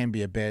 and it can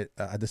be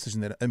a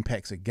decision that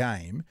impacts a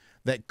game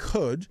that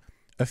could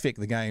affect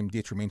the game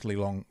detrimentally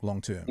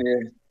long term.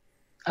 Yeah.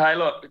 Hey,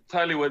 look,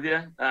 totally with you,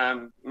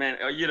 man.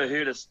 You'd have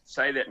heard us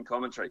say that in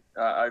commentary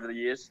over the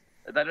years.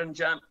 They didn't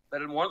jump. They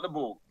didn't want the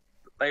ball.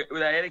 They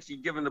had actually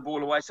given the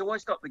ball away. So why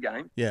stop the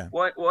game? Yeah.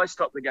 Why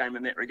stop the game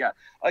in that regard?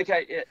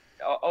 Okay,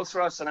 I'll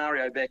throw a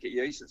scenario back at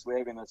you since we're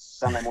having a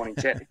Sunday morning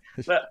chat.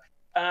 But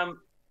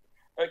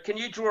can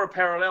you draw a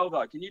parallel,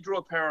 though? Can you draw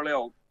a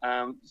parallel?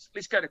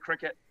 Let's go to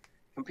cricket.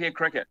 Compare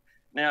cricket.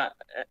 Now,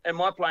 in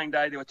my playing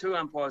day, there were 2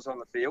 umpires on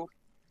the field,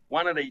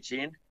 one at each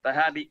end. They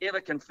hardly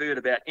ever conferred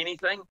about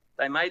anything.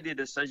 They made their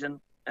decision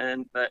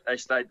and they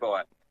stayed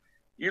by it.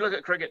 You look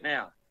at cricket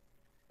now.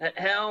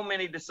 How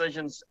many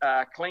decisions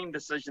are clean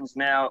decisions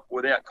now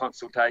without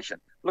consultation?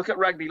 Look at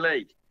rugby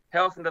league.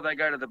 How often do they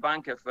go to the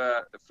bunker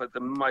for the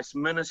most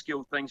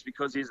minuscule things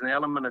because there's an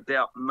element of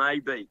doubt?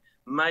 Maybe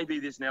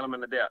there's an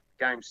element of doubt.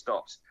 Game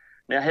stops.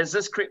 Now, has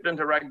this crept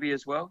into rugby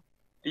as well?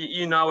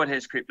 You know it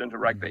has crept into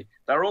rugby.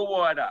 They're all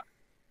wired up.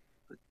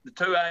 The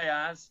 2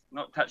 ARs,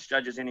 not touch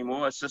judges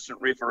anymore, assistant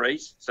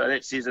referees, so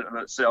that says it in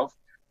itself.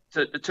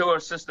 The 2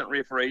 assistant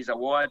referees are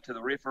wired to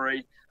the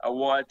referee, are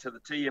wired to the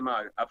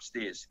TMO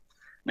upstairs.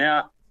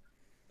 Now,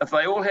 if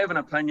they all have an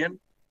opinion,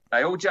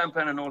 they all jump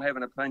in and all have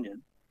an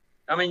opinion.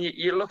 I mean,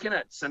 you're looking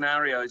at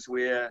scenarios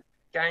where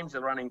games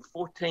are running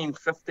 14,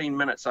 15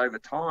 minutes over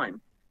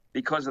time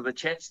because of the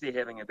chats they're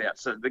having about.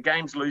 So the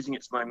game's losing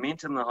its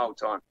momentum the whole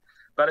time.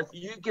 But if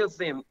you give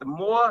them the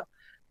more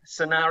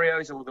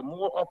scenarios or the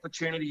more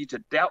opportunity to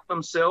doubt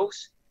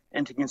themselves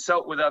and to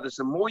consult with others,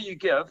 the more you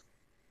give,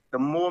 the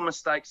more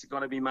mistakes are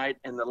going to be made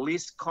and the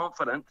less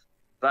confident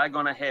they're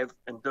going to have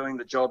in doing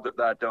the job that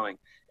they're doing.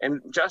 And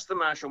Justin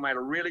Marshall made a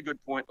really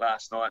good point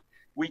last night.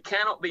 We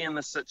cannot be in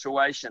this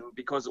situation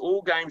because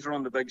all games are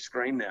on the big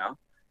screen now,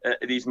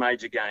 these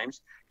major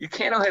games. You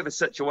cannot have a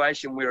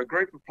situation where a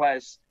group of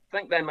players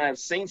think they may have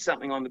seen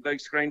something on the big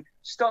screen,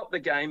 stop the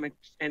game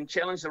and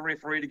challenge the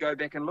referee to go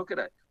back and look at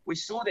it. We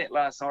saw that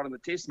last night in the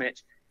test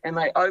match, and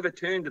they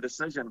overturned the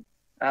decision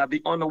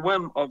on the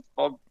whim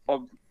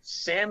of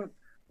Sam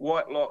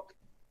Whitelock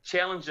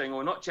challenging,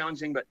 or not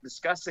challenging, but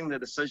discussing the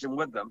decision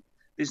with them.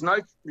 There's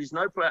no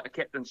player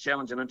captain's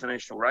challenge in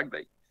international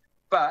rugby.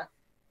 But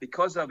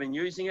because they've been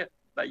using it,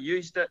 they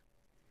used it,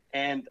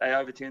 and they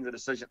overturned the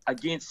decision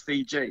against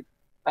Fiji.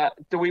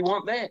 Do we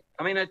want that?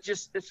 I mean, it's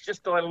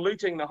just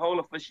diluting the whole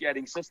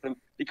officiating system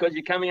because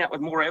you're coming up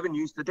with more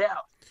avenues to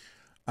doubt.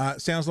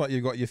 Sounds like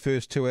you've got your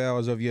first 2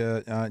 hours of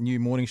your new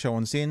morning show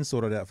on SENZ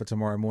sorted out for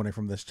tomorrow morning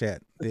from this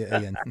chat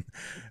there, Ian.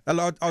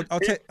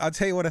 I'll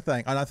tell you what I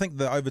think. And I think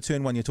the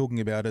overturn one you're talking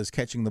about is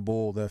catching the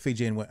ball. The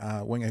Fijian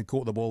winger who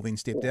caught the ball then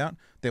stepped out.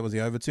 That was the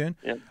overturn.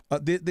 Yeah.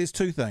 There's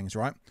 2 things,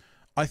 right?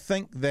 I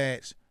think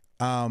that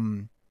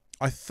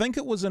I think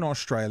it was in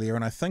Australia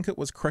and I think it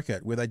was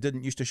cricket where they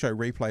didn't used to show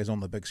replays on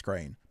the big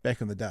screen back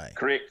in the day.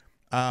 Correct.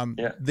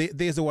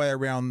 There's a way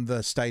around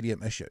the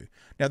stadium issue.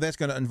 Now, that's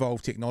going to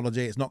involve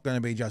technology. It's not going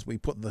to be just we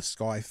put the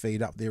Sky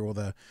feed up there or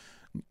the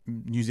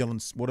New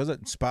Zealand,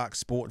 Spark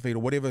Sport feed or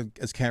whatever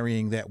is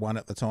carrying that one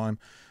at the time.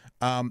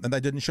 And they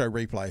didn't show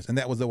replays, and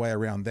that was the way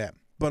around that.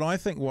 But I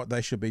think what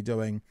they should be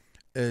doing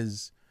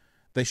is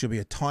there should be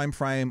a time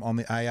frame on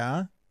the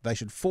AR. They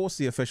should force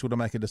the official to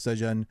make a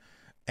decision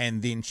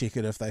and then check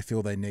it if they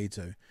feel they need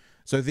to.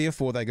 So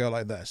therefore, they go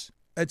like this.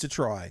 It's a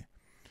try.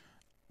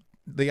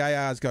 The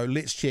ARs go,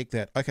 let's check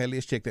that. Okay,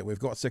 let's check that. We've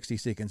got 60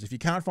 seconds. If you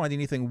can't find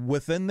anything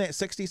within that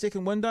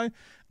 60-second window,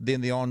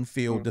 then the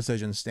on-field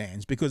decision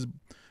stands. Because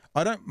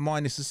I don't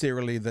mind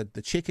necessarily the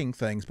checking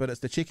things, but it's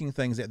the checking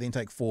things that then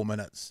take 4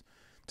 minutes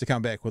to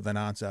come back with an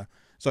answer.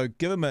 So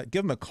give them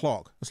a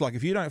clock. It's like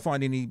if you don't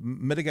find any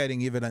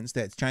mitigating evidence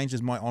that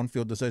changes my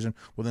on-field decision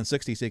within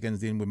 60 seconds,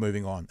 then we're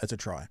moving on. It's a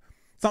try.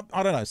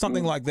 I don't know,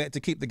 something like that to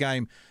keep the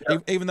game,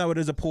 even though it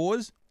is a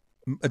pause,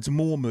 it's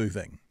more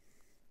moving.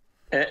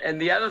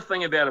 And the other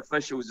thing about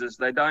officials is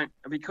they don't,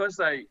 because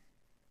they're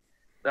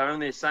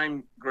in their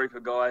same group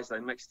of guys, they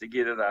mix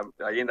together,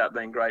 they end up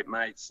being great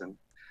mates, and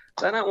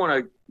they don't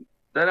want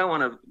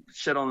to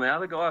shit on the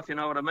other guy, if you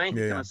know what I mean.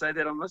 Yeah. Can I say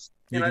that on this?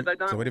 They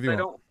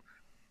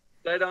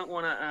don't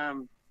want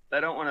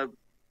to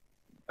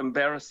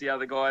embarrass the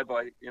other guy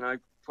by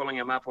pulling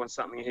him up on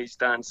something he's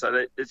done.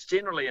 So it's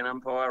generally an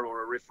umpire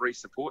or a referee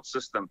support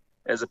system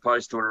as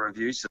opposed to a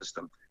review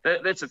system.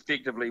 That's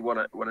effectively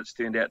what it's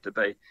turned out to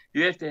be.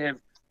 You have to have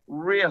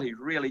really,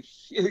 really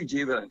huge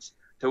evidence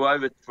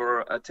for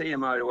a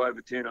TMO to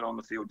overturn an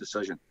on-the-field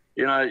decision,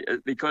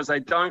 because they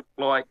don't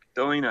like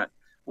doing it.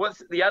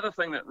 The other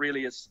thing that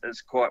really is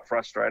quite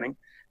frustrating,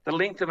 the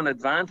length of an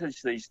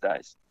advantage these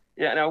days.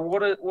 Yeah, now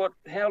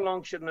how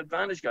long should an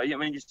advantage go? I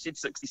mean, you said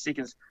 60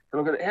 seconds to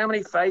look at it. How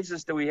many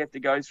phases do we have to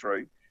go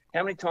through?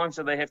 How many times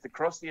do they have to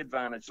cross the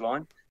advantage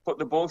line, put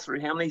the ball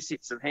through how many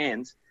sets of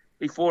hands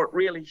before it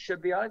really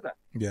should be over?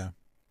 Yeah.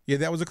 Yeah,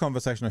 that was a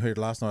conversation I heard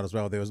last night as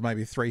well. There was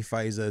maybe 3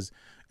 phases,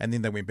 and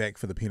then they went back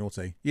for the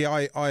penalty. Yeah,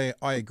 I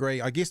agree.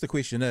 I guess the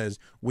question is,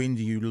 when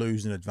do you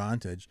lose an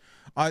advantage?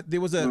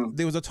 There was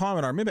a time,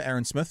 and I remember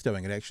Aaron Smith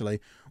doing it actually,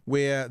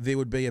 where there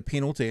would be a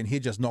penalty, and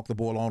he'd just knock the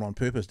ball on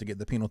purpose to get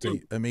the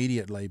penalty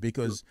immediately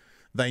because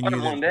they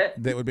knew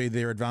that would be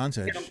their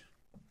advantage.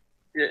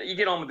 You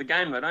get on with the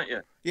game, though, don't you?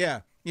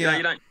 Yeah.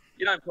 You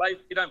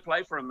don't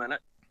play for a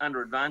minute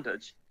under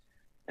advantage,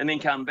 and then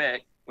come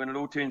back when it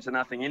all turns to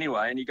nothing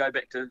anyway, and you go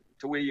back to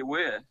where you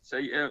were. So,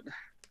 I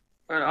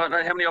don't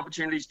know, how many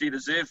opportunities do you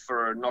deserve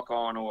for a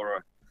knock-on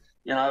or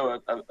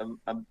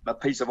a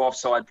piece of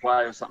offside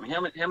play or something?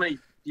 How many do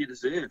you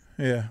deserve?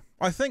 Yeah,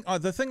 I think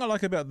the thing I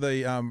like about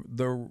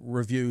the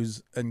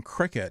reviews in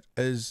cricket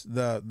is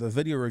the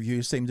video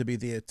reviews seem to be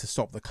there to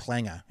stop the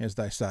clanger, as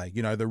they say.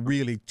 The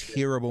really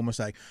terrible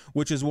mistake,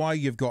 which is why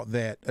you've got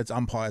that it's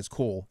umpire's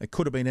call. It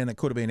could have been in, it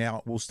could have been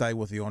out. We'll stay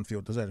with the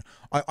on-field decision.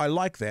 I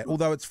like that,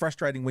 although it's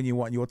frustrating when you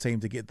want your team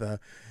to get the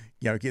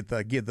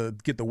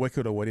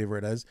wicket or whatever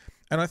it is.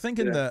 And I think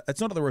it's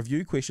not the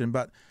review question,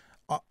 but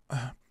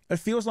it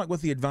feels like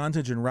with the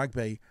advantage in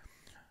rugby,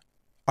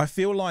 I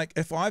feel like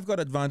if I've got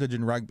advantage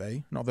in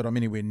rugby, not that I'm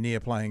anywhere near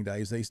playing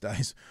days these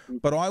days,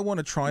 but I want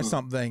to try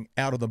something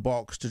out of the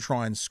box to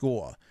try and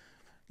score.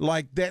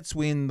 Like, that's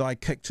when I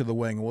kick to the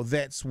wing, or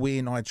that's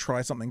when I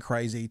try something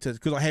crazy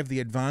because I have the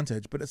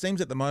advantage. But it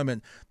seems at the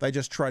moment they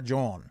just trudge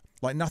on.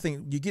 Like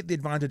nothing, you get the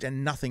advantage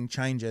and nothing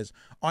changes.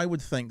 I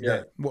would think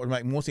that what would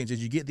make more sense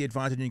is you get the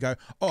advantage and you go,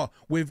 oh,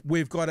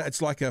 we've got it.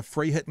 It's like a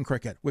free hit in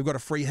cricket. We've got a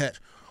free hit.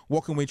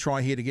 What can we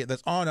try here to get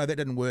this? Oh, no, that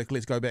didn't work.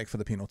 Let's go back for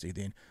the penalty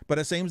then. But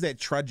it seems that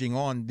trudging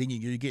on, then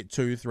you get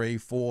 2, 3,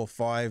 4,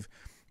 5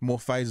 more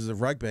phases of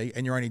rugby,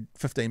 and you're only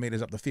 15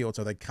 metres up the field,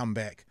 so they come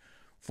back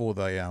for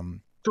the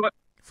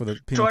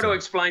penalty. Try to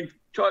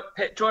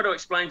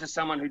explain to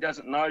someone who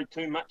doesn't know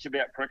too much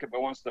about cricket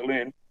but wants to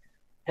learn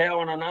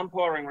how in an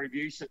umpiring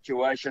review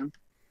situation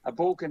a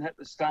ball can hit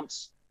the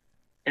stumps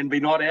and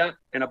be not out,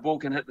 and a ball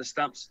can hit the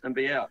stumps and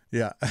be out.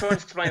 Yeah. Try and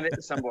explain that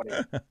to somebody.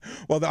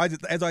 Well,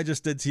 as I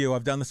just did to you,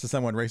 I've done this to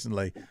someone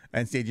recently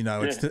and said,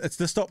 it's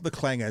to stop the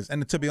clangers.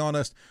 And to be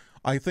honest,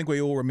 I think we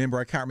all remember,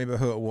 I can't remember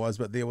who it was,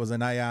 but there was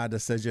an AR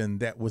decision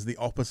that was the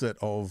opposite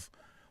of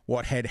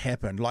what had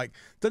happened. Like,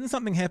 didn't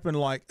something happen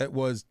like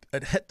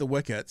it hit the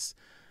wickets,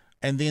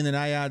 and then an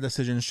AR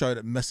decision showed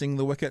it missing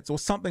the wickets or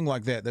something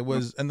like that? There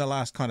was in the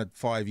last kind of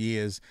 5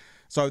 years.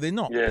 So they're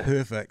not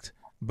perfect,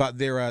 but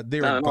they're a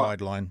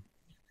guideline.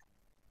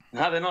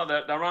 No, they're not.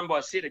 They're run by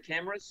a set of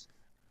cameras.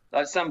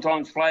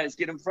 Sometimes players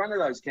get in front of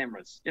those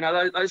cameras.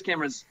 Those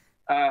cameras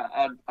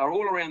are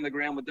all around the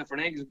ground with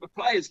different angles, but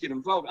players get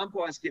involved.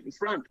 Umpires get in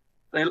front.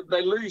 They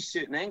lose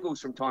certain angles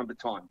from time to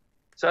time.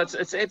 So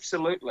it's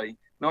absolutely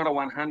not a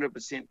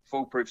 100%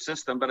 foolproof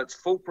system, but it's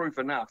foolproof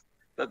enough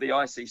that the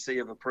ICC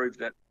have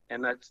approved it,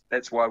 and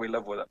that's why we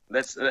live with it.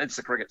 That's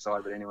the cricket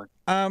side of it anyway.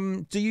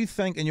 Do you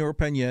think, in your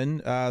opinion,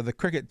 the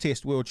Cricket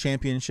Test World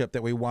Championship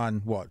that we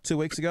won, 2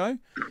 weeks ago,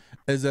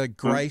 is a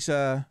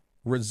greater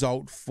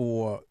result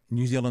for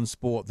New Zealand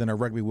sport than a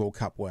Rugby World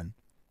Cup win?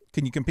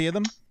 Can you compare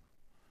them?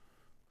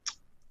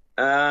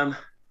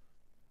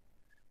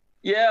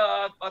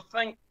 Yeah,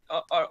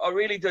 I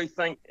really do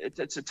think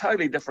it's a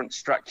totally different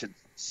structured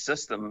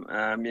system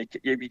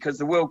because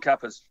the World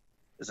Cup is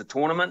a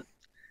tournament.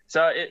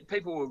 So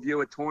people will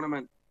view a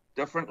tournament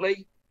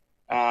differently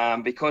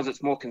because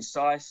it's more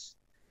concise.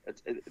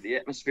 The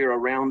atmosphere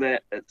around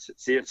that,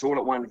 it's all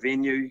at one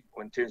venue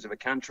in terms of a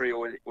country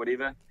or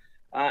whatever.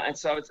 And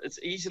so it's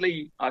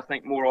easily, I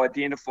think, more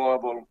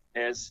identifiable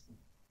as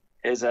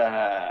an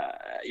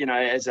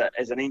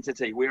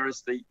entity,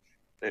 whereas the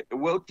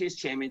World Test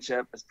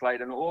Championship is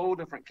played in all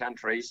different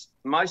countries.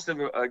 A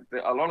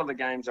lot of the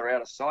games are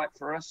out of sight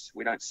for us.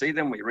 We don't see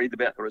them. We read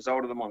about the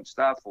result of them on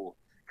Stuff or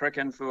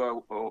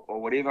Cricinfo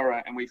or whatever,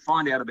 and we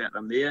find out about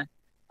them there.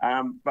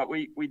 But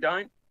we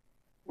don't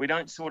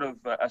sort of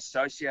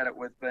associate it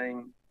with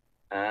being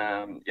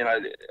an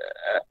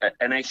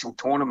actual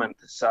tournament,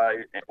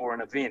 or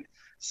an event.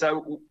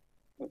 So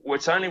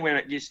it's only when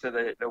it gets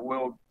to the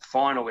world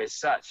final as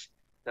such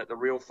that the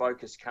real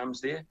focus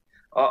comes there.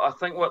 I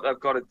think what they've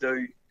got to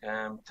do,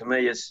 to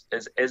me, is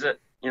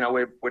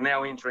we're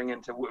now entering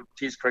into World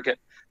Test cricket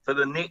for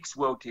the next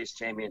World Test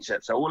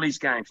Championship. So all these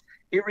games,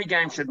 every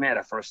game should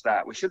matter for a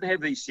start. We shouldn't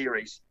have these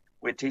series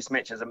where Test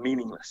matches are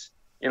meaningless.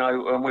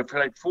 And we've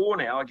played 4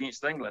 now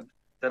against England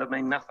that have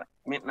meant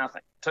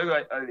nothing. 2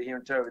 over here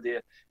and 2 over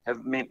there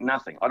have meant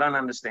nothing. I don't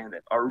understand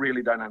that. I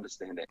really don't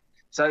understand that.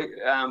 So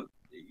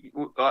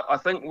I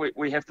think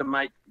we have to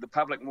make the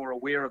public more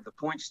aware of the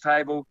points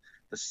table,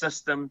 the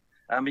system,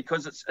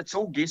 because it's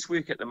all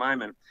guesswork at the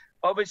moment.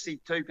 Obviously,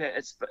 too, Pat,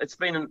 it's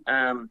been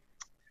a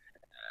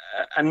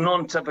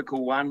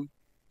non-typical one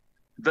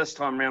this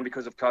time around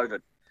because of COVID.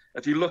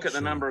 If you look at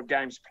the number of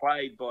games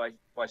played by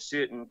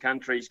certain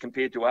countries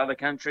compared to other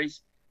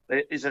countries,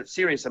 there is a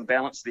serious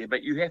imbalance there.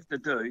 But you have to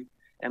do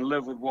and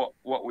live with what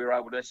we're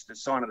able to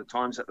sign of the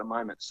times at the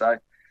moment. So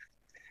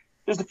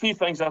there's a few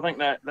things I think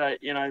that they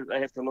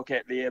have to look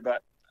at there.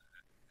 But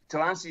to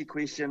answer your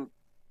question,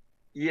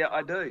 Yeah,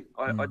 I do.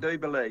 I do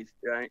believe,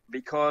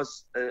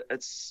 because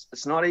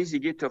it's not easy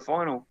to get to a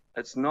final.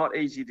 It's not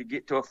easy to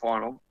get to a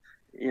final.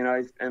 In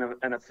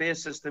a fair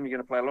system, you're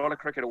going to play a lot of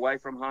cricket away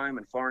from home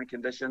in foreign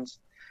conditions.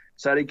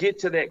 So to get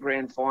to that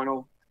grand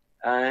final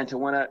and to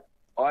win it,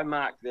 I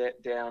mark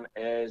that down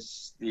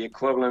as the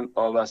equivalent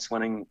of us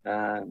winning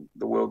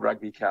the World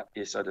Rugby Cup.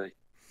 Yes, I do.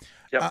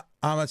 Yep.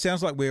 It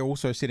sounds like we're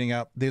also setting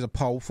up, there's a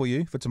poll for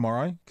you for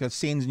tomorrow, because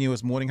SENZ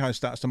newest morning host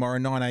starts tomorrow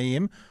 9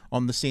 a.m.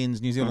 on the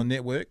SENZ New Zealand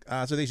network.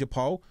 So there's your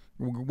poll.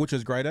 Which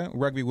is greater,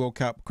 Rugby World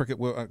Cup, Cricket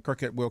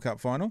World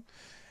Cup final?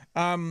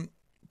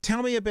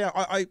 Tell me about,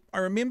 I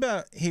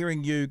remember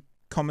hearing you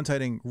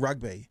commentating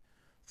rugby,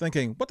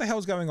 thinking, what the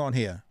hell's going on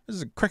here? This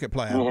is a cricket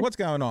player. Mm-hmm. What's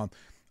going on?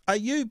 Are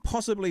you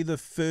possibly the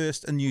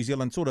first in New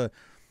Zealand sort of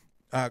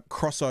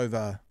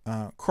crossover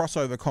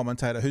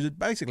commentator who's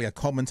basically a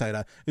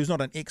commentator who's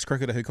not an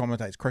ex-cricketer who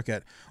commentates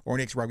cricket or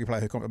an ex-rugby player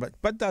who commentates,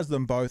 but does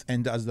them both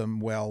and does them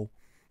well?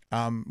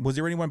 Was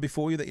there anyone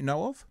before you that you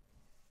know of?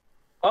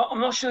 I'm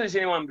not sure there's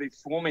anyone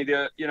before me.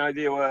 There's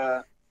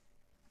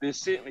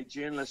certainly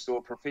journalists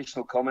or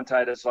professional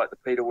commentators like the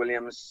Peter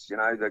Williams,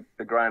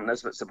 the Grant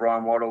Nisbets, the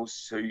Brian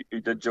Waddles, who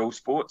did dual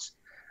sports,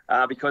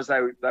 because they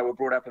were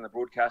brought up in the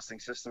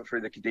broadcasting system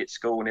through the cadet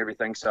school and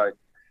everything. So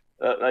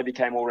they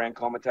became all-round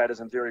commentators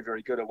and very,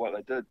 very good at what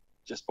they did,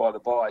 just by the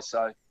by.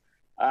 So,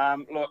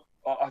 look,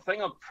 I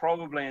think I'm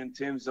probably, in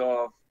terms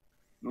of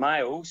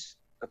males,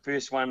 the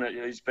first one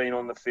who's been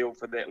on the field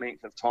for that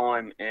length of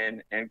time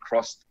and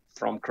crossed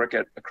from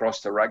cricket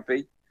across to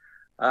rugby.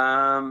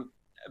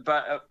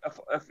 But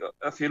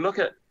if you look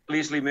at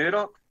Leslie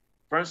Murdoch,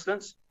 for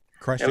instance,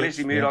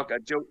 Leslie Murdoch, a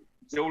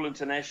dual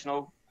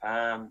international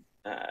and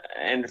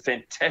a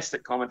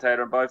fantastic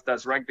commentator, and both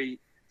does rugby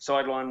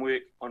sideline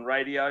work on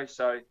radio.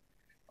 So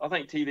I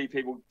think TV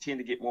people tend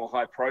to get more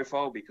high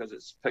profile because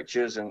it's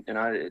pictures and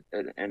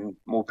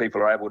more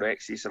people are able to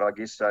access it, I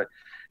guess. So,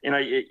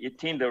 you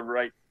tend to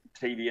rate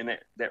TV in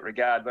that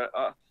regard. But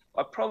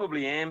I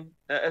probably am.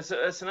 It's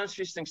an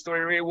interesting story,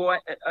 really. Why?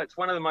 It's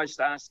one of the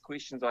most asked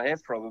questions I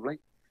have, probably.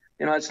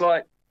 It's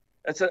like,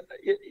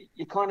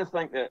 you kind of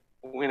think that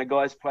when a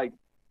guy's played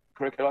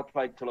cricket, I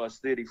played till I was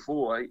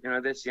 34,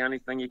 that's the only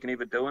thing you can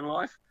ever do in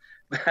life.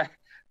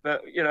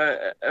 But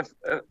if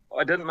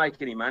I didn't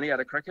make any money out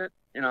of cricket,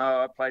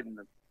 I played in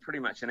pretty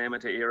much an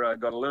amateur era. I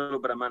got a little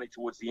bit of money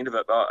towards the end of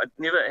it, but I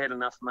never had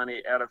enough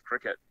money out of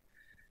cricket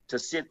to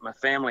set my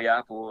family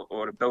up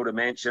or to build a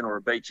mansion or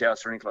a beach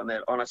house or anything like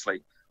that.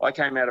 Honestly, I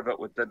came out of it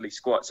with diddly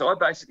squat. So I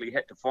basically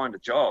had to find a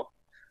job,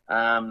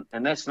 and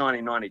that's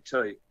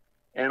 1992.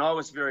 And I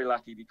was very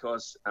lucky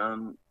because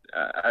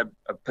a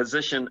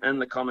position in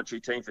the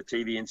commentary team for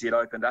TVNZ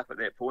opened up at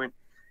that point.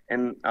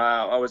 And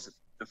I was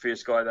the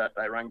first guy that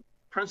they rang,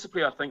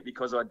 principally, I think,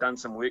 because I'd done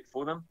some work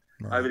for them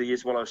over the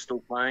years while I was still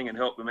playing and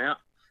helped them out.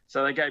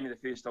 So they gave me the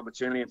first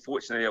opportunity, and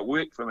fortunately it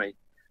worked for me.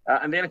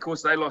 And then, of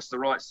course, they lost the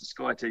rights to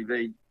Sky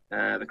TV,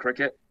 the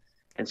cricket,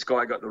 and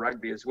Sky got the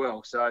rugby as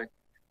well. So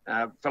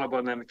a fellow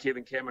by the name of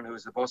Kevin Cameron, who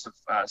was the boss of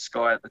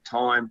Sky at the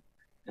time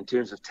in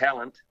terms of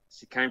talent,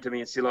 he came to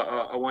me and said,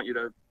 I want you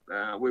to,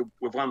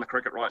 we've won the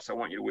cricket rights, I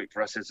want you to work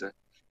for us as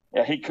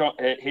a head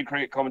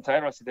cricket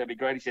commentator. I said, that'd be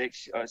great. He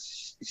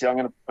said, I'm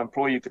going to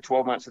employ you for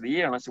 12 months of the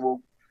year. And I said, well,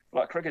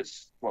 like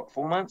cricket's,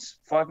 4 months,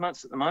 5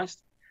 months at the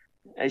most?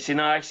 And he said,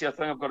 no, actually, I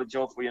think I've got a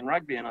job for you in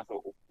rugby. And I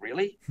thought, well,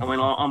 really? I mean,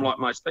 I'm like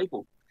most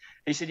people.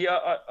 He said, yeah,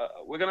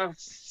 we're going to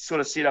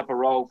sort of set up a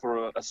role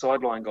for a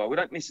sideline guy. We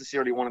don't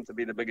necessarily want him to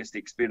be the biggest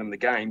expert in the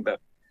game, but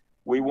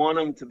we want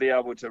him to be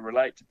able to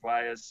relate to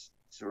players,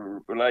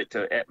 to relate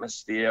to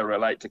atmosphere,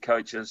 relate to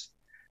coaches,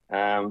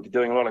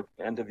 doing a lot of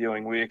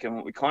interviewing work.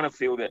 And we kind of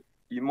feel that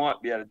you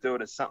might be able to do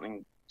it as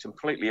something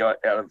completely out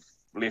of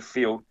left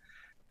field.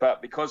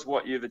 But because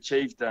what you've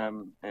achieved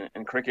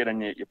in cricket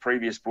and your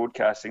previous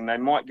broadcasting, they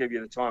might give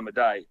you the time of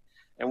day.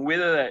 And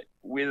whether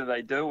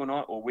they do or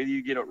not, or whether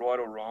you get it right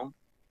or wrong,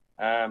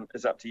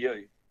 is up to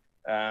you.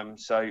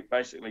 So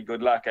basically,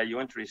 good luck. Are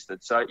you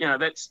interested? So,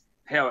 that's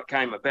how it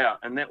came about.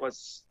 And that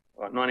was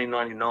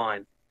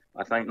 1999,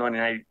 I think,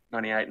 98,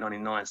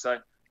 99. So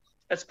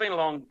it's been a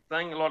long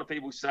thing. A lot of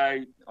people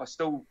say, I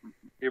still,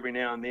 every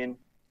now and then,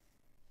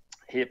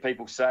 hear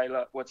people say,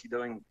 look, what's he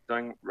doing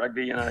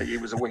rugby? He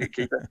was a wicket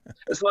keeper.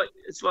 It's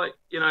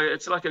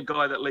like a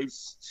guy that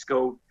leaves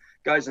school,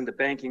 goes into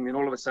banking, and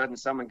all of a sudden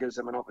someone gives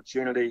him an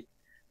opportunity,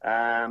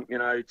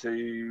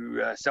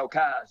 to sell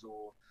cars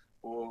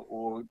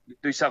or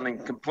do something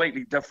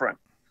completely different.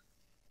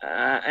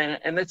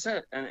 And that's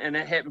it. And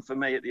that happened for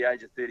me at the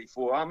age of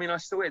 34. I mean, I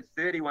still had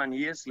 31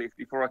 years left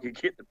before I could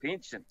get the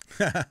pension.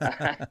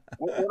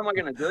 What am I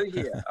going to do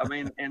here? I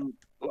mean, and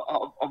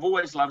I've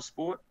always loved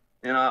sport.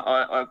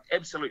 I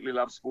absolutely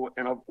love sport.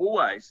 And I've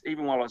always,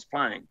 even while I was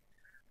playing,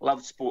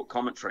 loved sport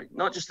commentary,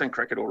 not just in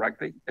cricket or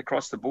rugby,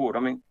 across the board. I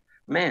mean,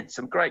 man,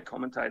 some great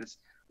commentators.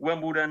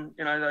 Wimbledon,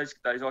 those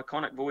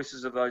iconic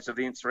voices of those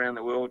events around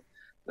the world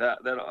that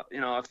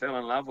I fell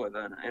in love with.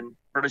 And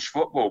British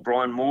football,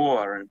 Brian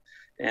Moore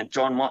and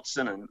John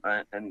Motson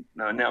and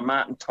now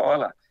Martin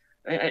Tyler,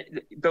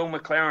 Bill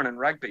McLaren in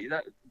rugby,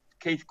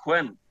 Keith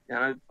Quinn,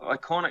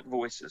 iconic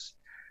voices.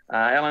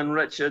 Alan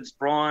Richards,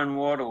 Brian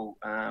Waddle,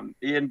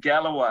 Ian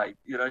Galloway,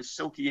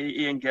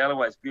 silky Ian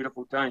Galloway's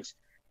beautiful tones.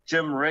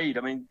 Jim Reed,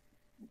 I mean,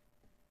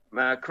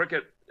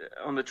 cricket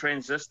on the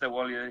transistor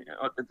while you're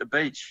at the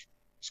beach,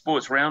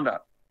 sports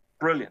roundup,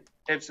 brilliant,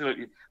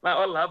 absolutely. Mate,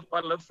 I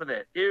live for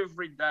that.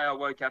 Every day I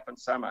woke up in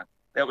summer,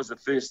 that was the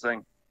first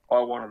thing I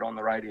wanted on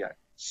the radio.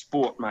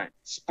 Sport, mate,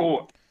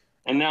 sport.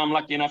 And now I'm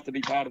lucky enough to be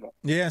part of it.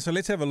 Yeah, so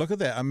let's have a look at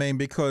that. I mean,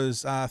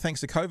 because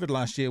thanks to COVID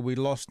last year, we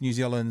lost New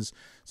Zealand's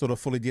sort of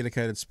fully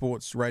dedicated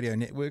sports radio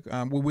network.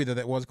 Whether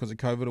that was because of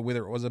COVID or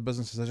whether it was a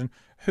business decision,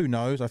 who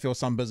knows? I feel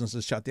some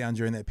businesses shut down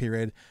during that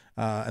period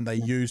and they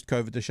used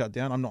COVID to shut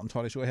down. I'm not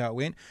entirely sure how it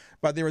went.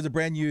 But there is a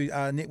brand new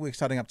network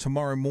starting up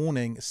tomorrow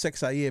morning,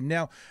 6 a.m.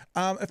 Now,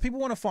 if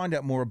people want to find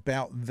out more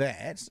about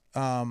that,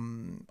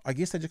 I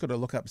guess they just got to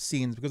look up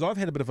SENZ, because I've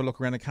had a bit of a look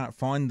around and can't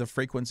find the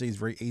frequencies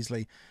very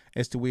easily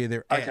as to where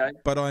they're at.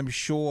 But I'm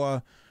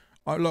sure,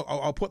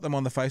 I'll put them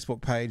on the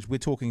Facebook page. We're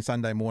talking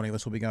Sunday morning.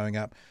 This will be going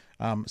up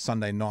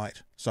Sunday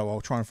night. So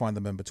I'll try and find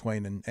them in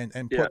between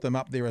and put them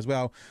up there as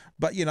well.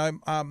 But,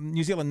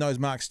 New Zealand knows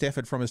Mark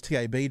Stafford from his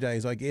TAB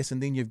days, I guess.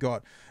 And then you've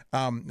got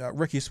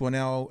Ricky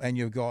Swannell, and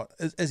you've got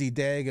Izzy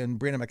Dagg and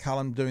Brendan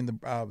McCullum doing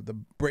the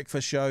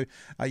breakfast show.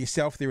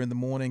 Yourself there in the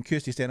morning,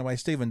 Kirsty Stanaway,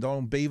 Stephen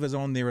Donald, Beaver's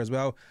on there as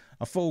well.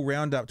 A full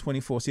roundup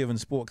 24/7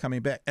 sport coming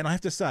back. And I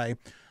have to say,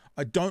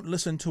 I don't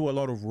listen to a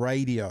lot of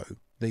radio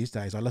these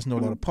days. I listen to a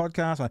lot of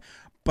podcasts,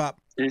 but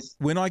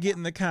when I get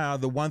in the car,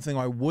 the one thing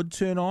I would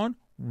turn on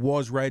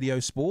was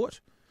radio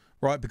sport,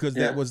 right? Because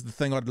that was the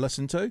thing I'd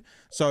listen to.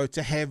 So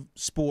to have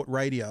sport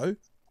radio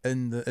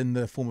in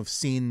the form of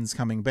SENZ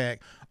coming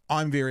back,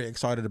 I'm very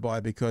excited about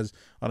it, because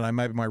I don't know,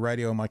 maybe my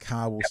radio in my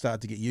car will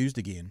start to get used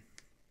again.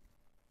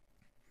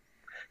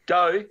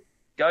 Go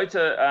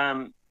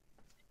to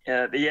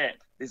the app.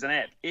 There's an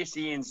app,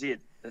 SENZ.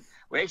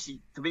 Well,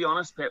 actually, to be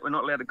honest, Pat, we're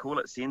not allowed to call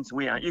it SENZ.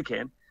 We aren't. You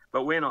can.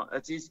 But we're not.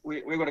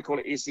 We're going to call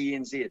it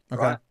SENZ,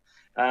 right?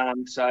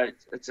 So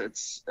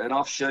it's an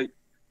offshoot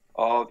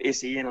of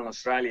SEN in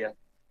Australia,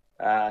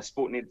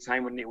 Sport and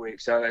Entertainment Network.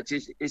 So it's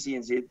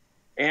SENZ,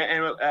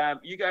 and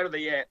you go to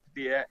the app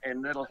there,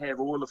 and it'll have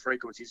all the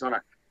frequencies on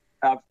it.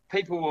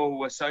 People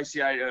will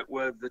associate it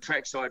with the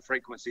trackside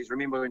frequencies.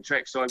 Remember when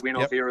trackside went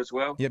off air as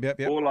well?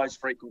 Yep. All those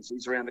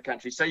frequencies around the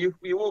country. So you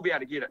will be able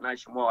to get it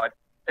nationwide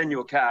in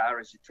your car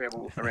as you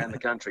travel around the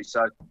country.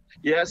 So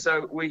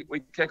we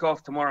kick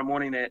off tomorrow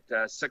morning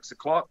at 6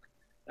 o'clock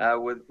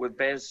with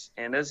Baz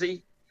and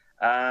Izzy,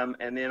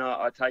 and then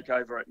I take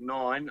over at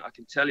 9. I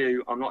can tell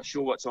you, I'm not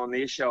sure what's on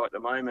their show at the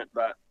moment,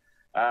 but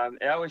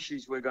our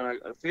issues,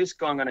 the first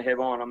guy I'm going to have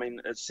on,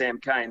 it's Sam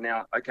Cane.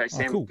 Now,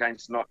 Sam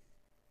Cane's not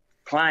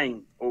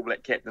playing All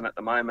Black captain at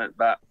the moment,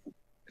 but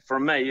for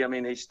me,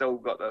 he's still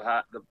got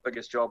the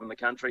biggest job in the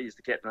country. He's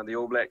the captain of the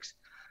All Blacks.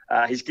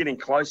 He's getting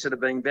closer to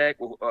being back.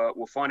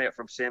 We'll find out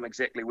from Sam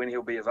exactly when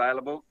he'll be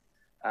available.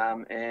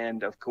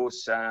 And, of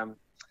course,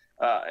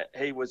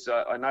 he was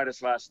I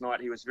noticed last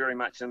night he was very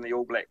much in the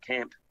All Black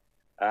camp.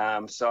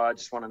 So I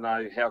just want to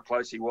know how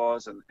close he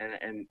was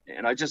and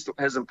I just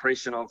his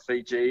impression of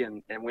Fiji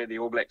and where the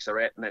All Blacks are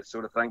at and that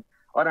sort of thing.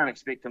 I don't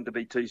expect him to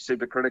be too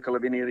super critical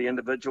of any of the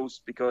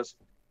individuals, because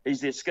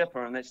he's their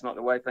skipper and that's not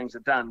the way things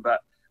are done.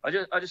 But I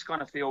just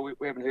kind of feel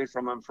we haven't heard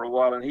from him for a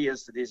while, and he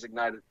is the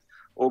designated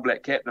All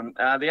Black captain.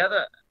 The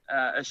other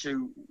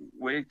issue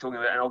we're talking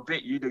about, and I'll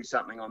bet you do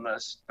something on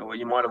this, or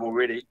you might have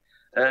already,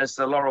 is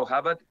the Laurel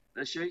Hubbard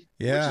issue,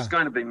 which is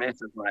going to be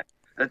massive, mate.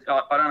 I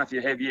don't know if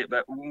you have yet,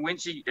 but when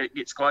she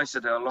gets closer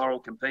to Laurel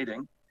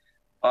competing,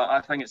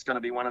 I think it's going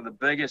to be one of the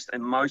biggest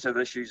emotive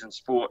issues in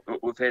sport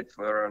that we've had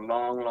for a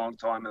long, long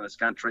time in this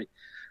country.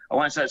 I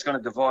won't say it's going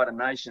to divide a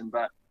nation,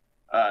 but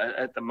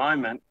at the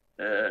moment,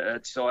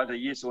 it's either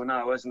yes or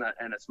no, isn't it?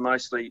 And it's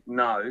mostly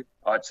no.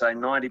 I'd say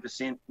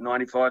 90%,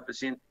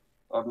 95%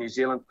 of New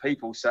Zealand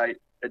people say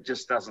it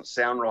just doesn't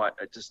sound right.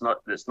 It's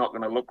not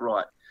going to look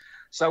right.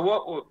 So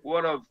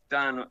what I've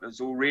done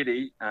is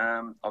already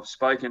I've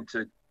spoken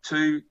to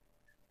two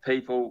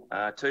people,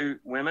 two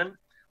women.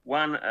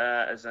 One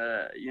is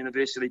a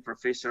university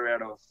professor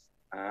out of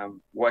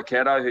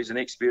Waikato, who's an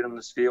expert in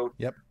this field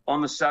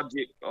on the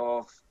subject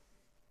of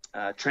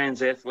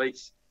trans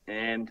athletes.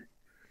 And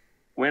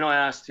when I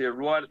asked her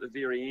right at the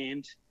very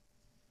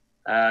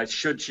end,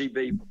 should she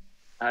be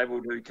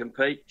able to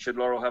compete, should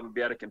Laurel Hubbard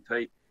be able to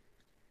compete,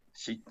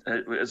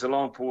 it was a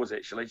long pause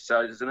actually.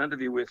 So there's an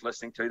interview worth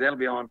listening to. That'll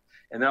be on.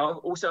 And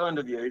they'll also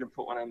interviewed and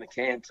put one in the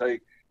can too,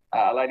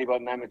 a lady by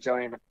the name of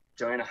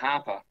Joanna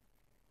Harper,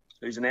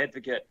 who's an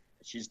advocate.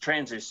 She's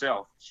trans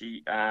herself.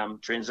 She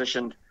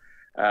transitioned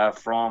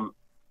from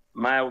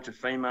male to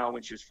female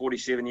when she was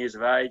 47 years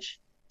of age.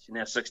 She's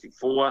now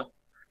 64.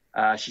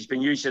 She's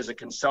been used as a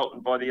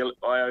consultant by the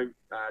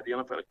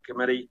Olympic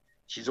Committee.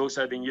 She's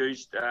also been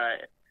used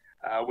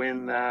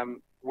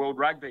when World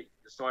Rugby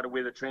decided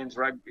whether trans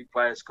rugby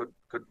players could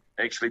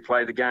actually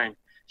play the game.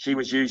 She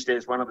was used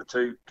as one of the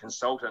two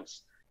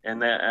consultants,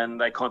 and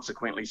they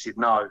consequently said,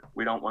 no,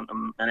 we don't want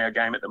them in our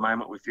game at the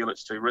moment. We feel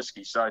it's too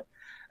risky. So,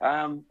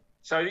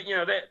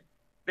 that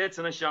that's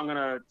an issue I'm going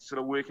to sort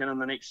of work in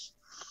the next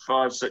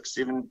 5, 6,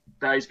 7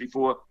 days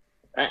before,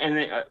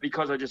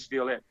 because I just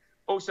feel that.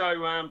 Also,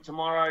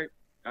 tomorrow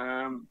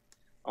I'm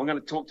going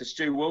to talk to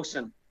Stu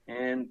Wilson,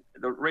 and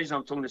the reason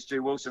I'm talking to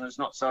Stu Wilson is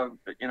not so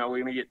that,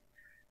 we're going to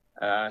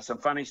get some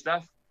funny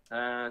stuff.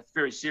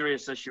 Very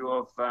serious issue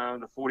of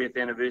the 40th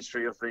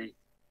anniversary of the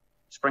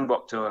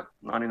Springbok Tour,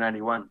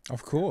 1981.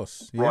 Of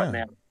course, yeah. Right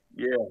now,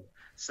 yeah.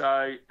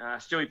 So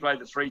Stewie played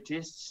the 3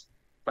 tests,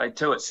 played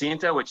 2 at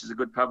centre, which is a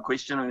good pub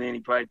question, and then he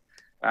played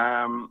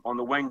on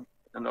the wing,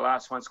 and the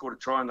last one scored a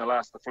try in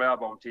the flower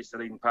bomb test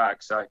at Eden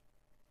Park. So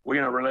we're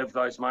going to relive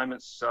those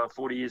moments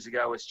 40 years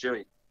ago with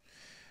Stewie.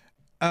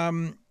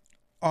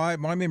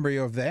 My memory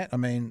of that, I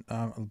mean,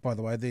 by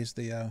the way, there's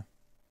the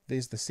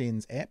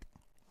SENZ app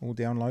all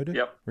downloaded,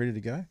 yep, ready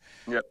to go.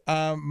 Yep.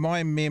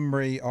 My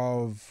memory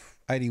of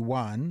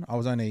 81, I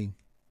was only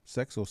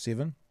 6 or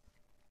 7,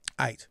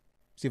 8,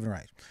 7 or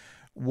 8,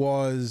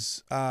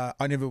 was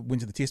I never went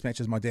to the test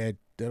matches. My dad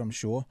did, I'm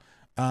sure.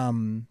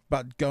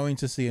 But going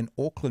to see an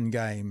Auckland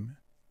game,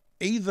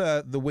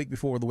 either the week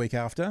before or the week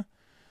after,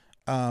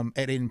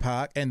 at Eden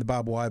Park, and the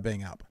barbed wire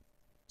being up.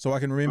 So I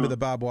can remember the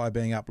barbed wire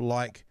being up,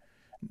 like,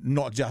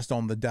 not just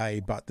on the day,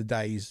 but the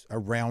days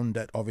around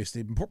it,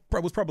 obviously.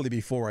 It was probably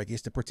before, I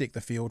guess, to protect the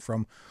field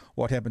from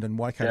what happened in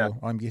Waikato,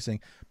 I'm guessing.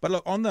 But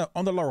look, on the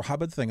Laurel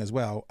Hubbard thing as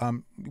well,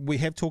 we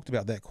have talked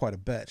about that quite a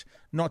bit,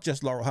 not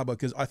just Laurel Hubbard,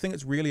 because I think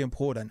it's really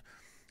important.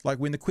 Like,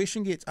 when the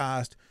question gets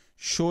asked,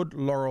 should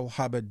Laurel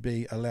Hubbard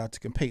be allowed to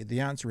compete, the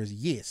answer is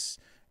yes,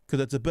 because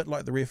it's a bit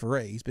like the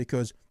referees,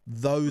 because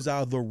those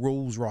are the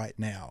rules right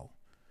now.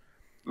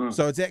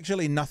 So it's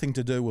actually nothing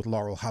to do with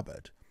Laurel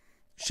Hubbard.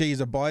 She's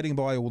abiding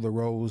by all the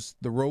rules.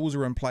 The rules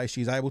are in place.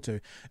 She's able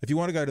to. If you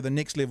want to go to the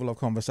next level of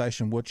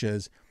conversation, which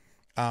is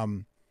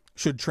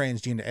should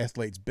transgender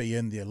athletes be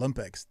in the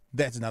Olympics,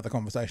 that's another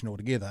conversation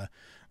altogether.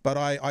 But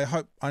I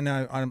hope,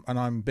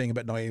 I'm being a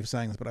bit naive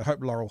saying this, but I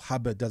hope Laurel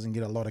Hubbard doesn't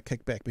get a lot of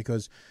kickback,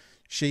 because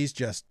she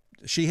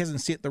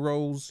hasn't set the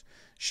rules.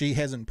 She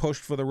hasn't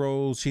pushed for the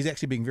rules. She's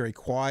actually being very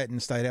quiet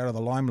and stayed out of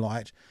the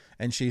limelight,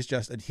 and she's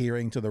just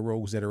adhering to the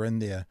rules that are in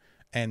there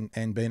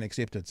and being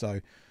accepted.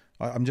 So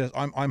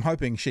I'm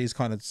hoping she's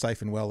kind of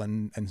safe and well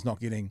and is not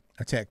getting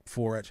attacked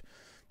for it.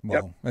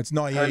 Well, It's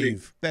naive. Totally.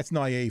 That's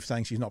naive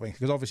saying she's not being,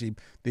 because obviously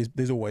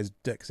there's always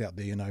dicks out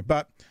there,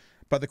 But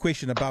the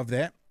question above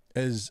that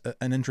is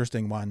an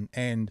interesting one,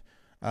 and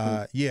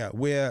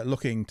we're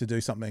looking to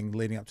do something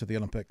leading up to the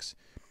Olympics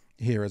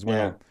here as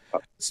well. Yeah.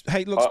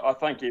 Hey, look, I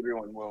think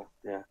everyone will.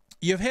 Yeah.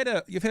 You've had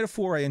a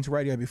foray into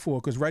radio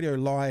before, because Radio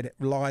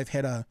Live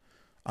had a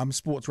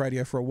sports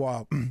radio for a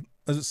while.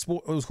 It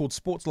was called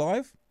Sports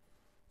Live.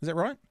 Is that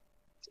right?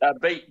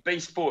 B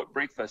Sport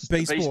Breakfast.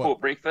 B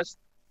Sport Breakfast.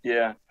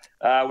 Yeah.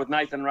 With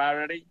Nathan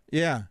Rarity.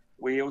 Yeah.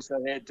 We also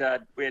had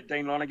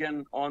Dean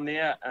Lonergan on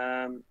there,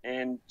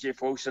 and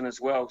Jeff Wilson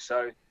as well.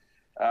 So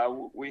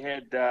we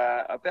had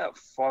about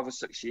 5 or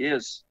 6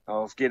 years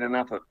of getting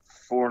up at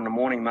 4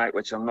 a.m, mate,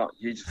 which I'm not a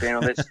huge fan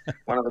of. That's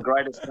one of the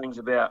greatest things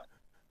about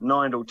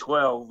 9 till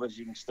 12 is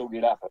you can still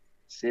get up at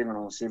 7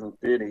 or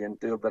 7:30 and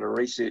do a bit of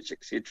research,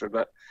 etc.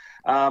 But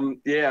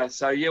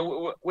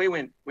we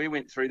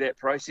went through that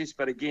process.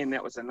 But again,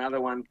 that was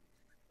another one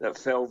that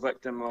fell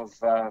victim of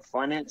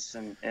finance,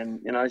 and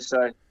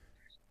so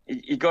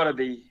you got to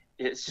be.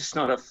 It's just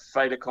not a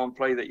fait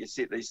accompli that you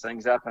set these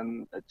things up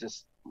and it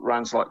just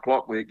runs like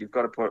clockwork. You've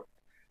got to put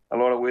a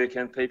lot of work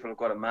in. People have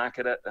got to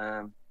market it.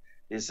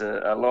 There's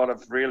a lot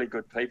of really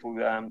good people.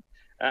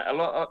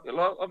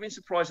 I've been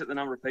surprised at the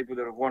number of people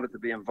that have wanted to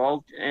be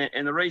involved,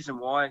 and the reason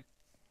why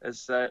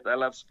is that they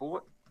love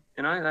sport.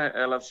 They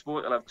love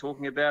sport. They love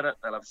talking about it.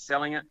 They love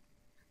selling it,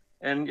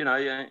 and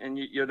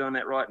you're doing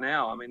that right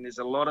now. I mean, there's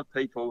a lot of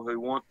people who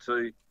want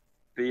to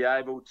be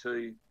able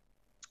to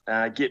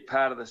get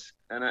part of this,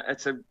 and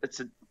it's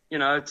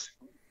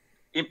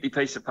empty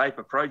piece of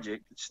paper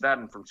project. It's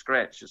starting from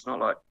scratch. It's not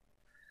like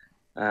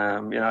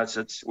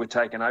we're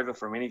taking over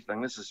from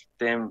anything. This is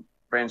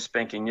brand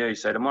spanking new.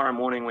 So tomorrow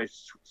morning we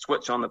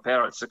switch on the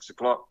power at 6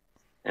 o'clock,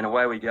 and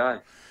away we go.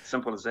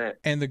 Simple as that.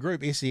 And the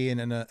group SEN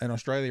in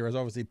Australia is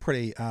obviously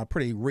pretty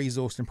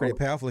resourced and pretty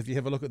powerful. If you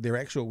have a look at their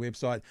actual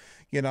website,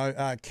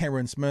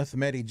 Cameron Smith,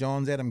 Matty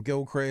Johns, Adam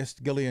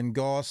Gilchrist, Gillian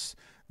Goss.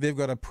 They've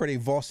got a pretty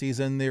Vossies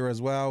in there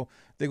as well.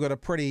 They've got a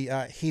pretty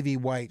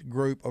heavyweight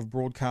group of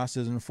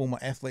broadcasters and former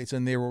athletes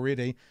in there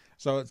already.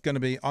 So it's going to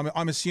be.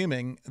 I'm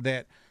assuming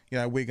that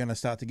we're going to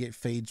start to get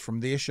feeds from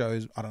their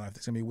shows. I don't know if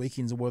it's going to be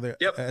weekends or whether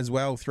as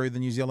well through the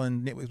New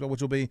Zealand networks,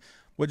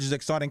 which is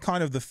exciting.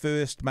 Kind of the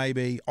first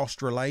maybe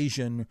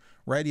Australasian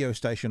radio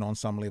station on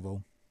some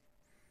level.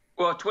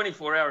 Well,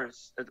 24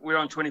 hours. We're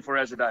on 24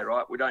 hours a day,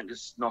 right? We don't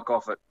just knock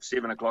off at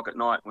 7 o'clock at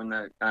night when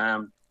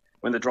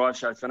the drive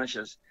show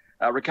finishes.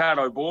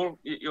 Ricardo Ball,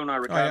 you'll know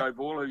Ricardo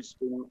Ball, who's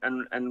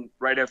been in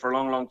radio for a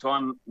long, long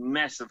time,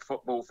 massive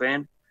football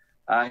fan.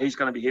 He's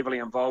going to be heavily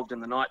involved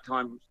in the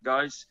nighttime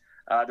goes.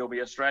 There'll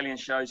be Australian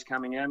shows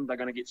coming in. They're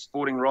going to get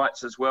sporting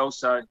rights as well.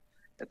 So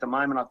at the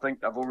moment, I think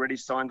they've already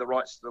signed the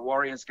rights to the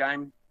Warriors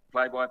game,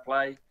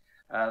 play-by-play.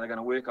 They're going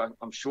to work,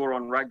 I'm sure,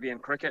 on rugby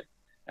and cricket.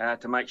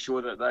 to make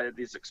sure that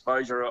there's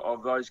exposure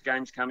of those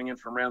games coming in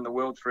from around the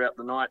world throughout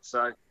the night.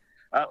 So,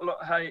 look,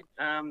 hey,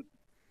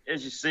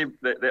 as you said,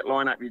 that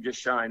lineup you've just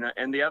shown,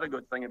 and the other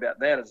good thing about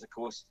that is, of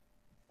course,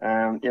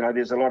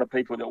 there's a lot of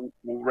people that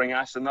will ring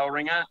us, and they'll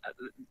ring us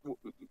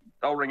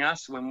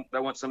when they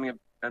want some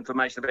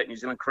information about New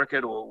Zealand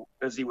cricket or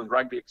busy with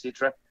rugby,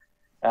 etc.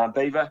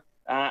 Beaver,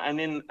 and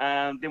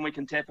then we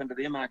can tap into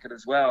their market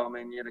as well. I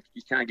mean,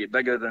 you can't get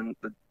bigger than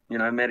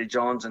Matty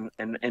Johns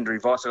and Andrew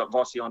Voss. I got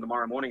Vossi on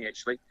tomorrow morning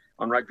actually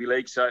on rugby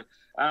league. So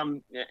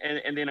and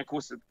then of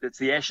course it's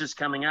the Ashes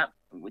coming up,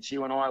 which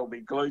you and I will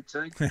be glued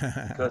to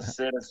because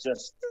that is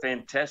just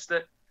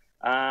fantastic.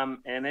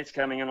 And that's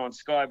coming in on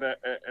Sky, but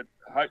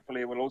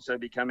hopefully it will also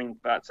be coming.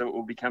 But so it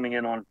will be coming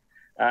in on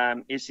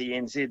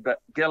SENZ. But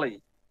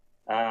Gilly,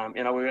 we've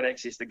got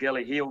access to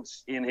Gilly,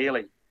 Ian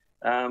Healy.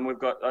 We've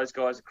got those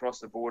guys across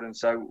the board, and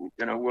so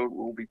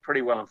we'll be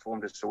pretty well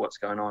informed as to what's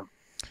going on.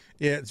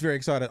 Yeah, it's very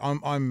excited.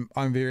 I'm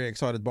very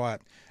excited by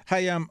it.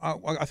 Hey,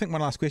 I think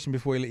one last question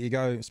before we let you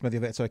go, Smithy,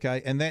 if that's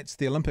okay, and that's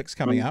the Olympics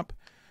coming up.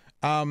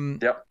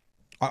 Yep.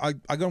 I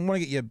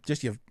want to get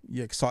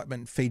your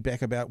excitement,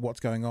 feedback about what's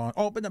going on.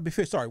 Oh, but no,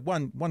 first, sorry,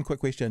 one quick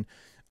question.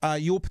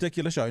 Your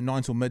particular show,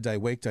 9 till midday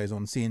weekdays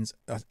on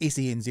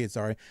SENZ,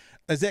 sorry,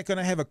 is that going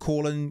to have a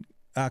call-in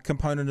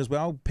component as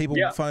well? People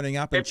phoning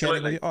up and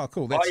chatting with you? Oh,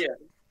 cool. That's... Oh,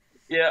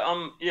 yeah.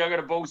 I got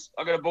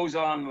a bullseye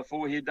on my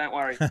forehead. Don't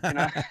worry.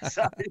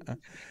 So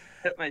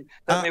hit me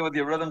with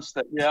your rhythm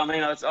stick. Yeah, I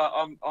mean,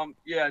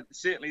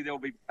 certainly there'll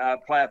be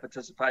player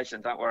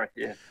participation. Don't worry.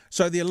 Yeah.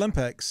 So the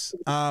Olympics,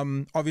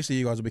 obviously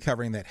you guys will be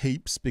covering that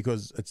heaps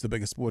because it's the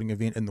biggest sporting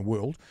event in the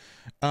world.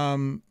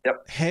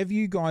 Yep. Have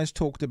you guys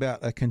talked about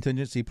a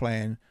contingency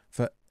plan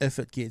for if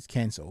it gets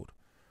cancelled?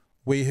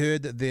 We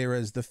heard that there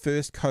is the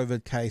first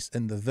COVID case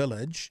in the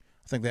village.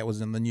 I think that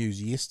was in the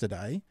news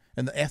yesterday,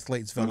 in the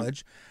athletes'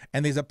 village.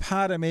 And there's a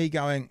part of me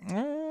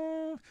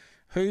going,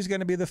 who's going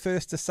to be the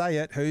first to say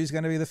it? Who's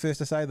going to be the first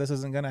to say this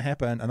isn't going to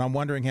happen? And I'm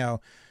wondering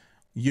how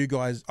you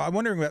guys, I'm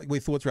wondering what your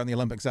thoughts around the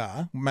Olympics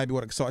are, maybe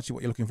what excites you,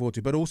 what you're looking forward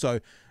to, but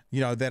also,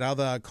 that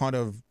other kind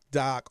of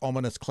dark,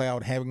 ominous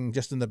cloud hanging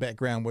just in the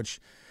background,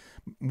 which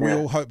we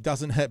all hope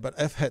doesn't hit, but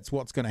if hits,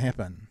 what's going to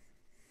happen?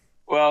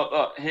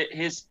 Well,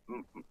 here's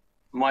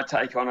my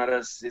take on it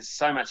is there's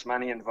so much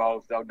money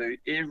involved. They'll do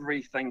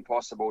everything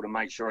possible to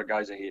make sure it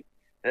goes ahead.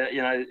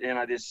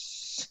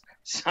 There's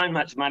so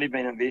much money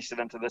being invested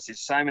into this.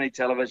 There's so many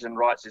television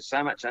rights. There's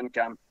so much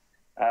income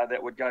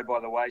that would go by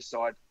the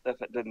wayside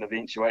if it didn't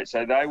eventuate.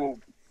 So they will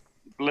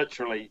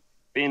literally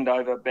bend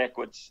over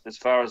backwards as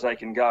far as they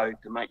can go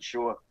to make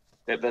sure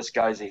that this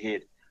goes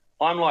ahead.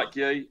 I'm like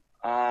you.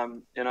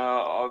 I've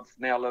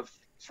now lived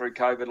through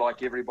COVID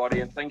like everybody,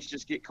 and things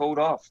just get called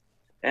off.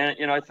 And,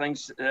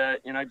 things,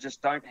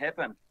 just don't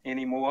happen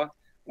anymore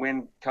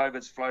when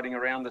COVID's floating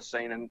around the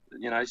scene and,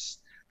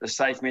 the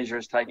safe measure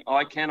is taken.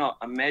 I cannot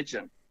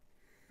imagine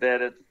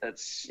that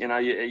it's,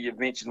 you've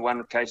mentioned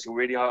one case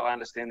already. I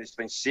understand there's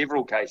been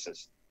several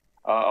cases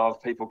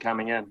of people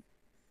coming in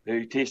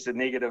who tested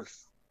negative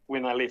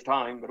when they left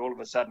home, but all of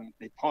a sudden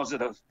they're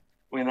positive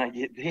when they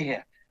get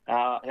there.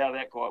 How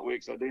that quite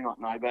works, I do not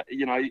know. But,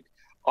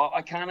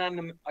 I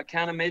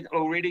can't imagine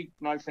already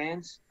no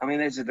fans. I mean,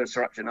 there's a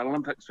disruption.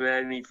 Olympics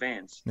without any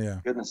fans. Yeah.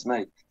 Goodness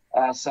me.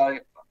 So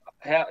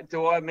how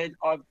do I imagine?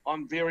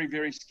 I'm very,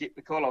 very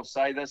sceptical. I'll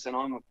say this,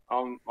 and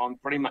I'm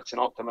pretty much an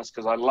optimist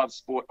because I love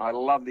sport. I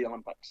love the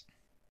Olympics,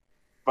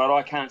 but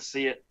I can't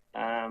see it.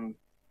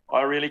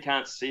 I really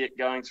can't see it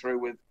going through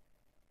with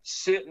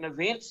certain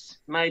events,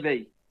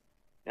 maybe,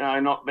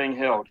 not being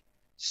held.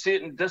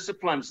 Certain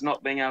disciplines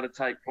not being able to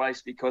take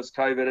place because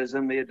COVID is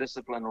in their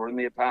discipline or in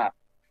their part.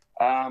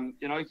 Whether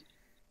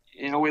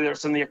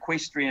it's in the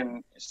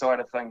equestrian side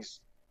of things,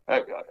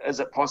 is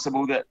it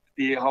possible that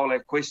the whole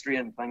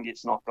equestrian thing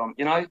gets knocked on?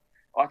 I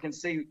can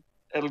see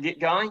it'll get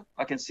going.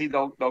 I can see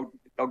they'll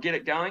get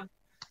it going.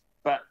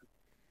 But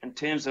in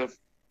terms of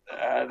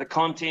the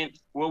content,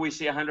 will we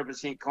see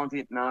 100%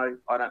 content? No,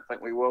 I don't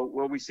think we will.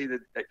 Will we see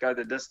it go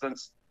the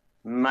distance?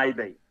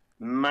 Maybe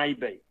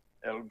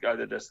it'll go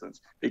the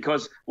distance.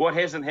 Because what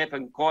hasn't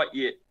happened quite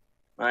yet,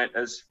 mate,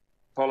 is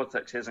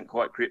politics hasn't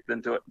quite crept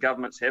into it.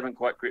 Governments haven't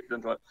quite crept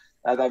into it.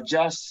 They've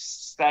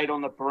just stayed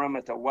on the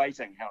perimeter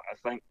waiting, I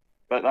think.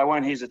 But they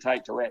won't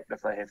hesitate to act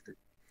if they have to.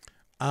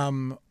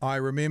 I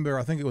remember,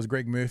 I think it was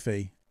Greg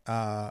Murphy,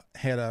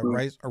 had a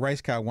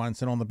race car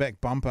once, and on the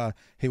back bumper,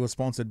 he was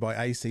sponsored by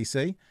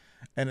ACC.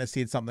 And it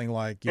said something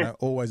like,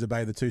 always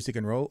obey the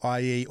 2-second rule,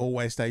 i.e.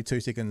 always stay 2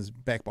 seconds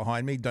back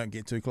behind me. Don't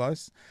get too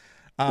close.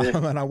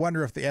 And I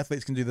wonder if the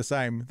athletes can do the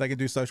same. They can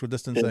do social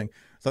distancing.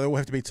 So they all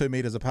have to be 2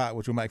 meters apart,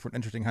 which will make for an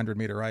interesting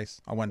 100-meter race.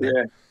 I wonder.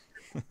 Yeah.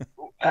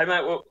 Hey,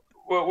 mate,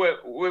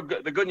 we've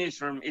got the good news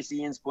from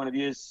SENZ's point of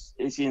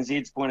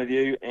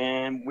view,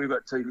 and we've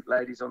got 2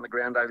 ladies on the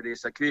ground over there.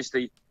 So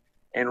Kirsty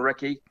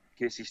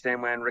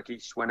Stanway and Ricky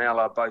Schwinnell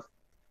are both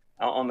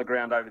on the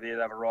ground over there.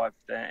 They've arrived,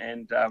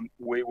 and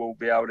we will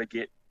be able to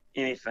get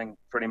anything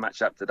pretty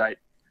much up to date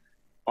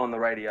on the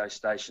radio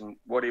station,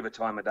 whatever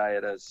time of day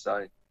it is.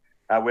 So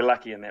we're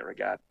lucky in that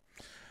regard.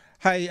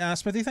 Hey,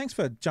 Smithy, thanks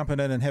for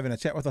jumping in and having a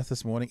chat with us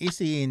this morning.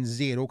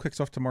 SENZ all kicks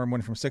off tomorrow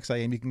morning from 6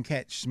 a.m. You can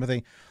catch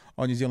Smithy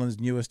on New Zealand's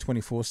newest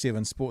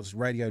 24/7 sports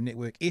radio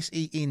network,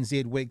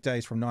 SENZ,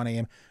 weekdays from 9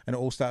 a.m. and it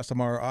all starts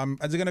tomorrow.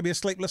 Is it going to be a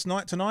sleepless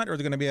night tonight, or is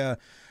it going to be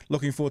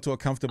looking forward to a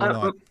comfortable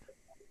night?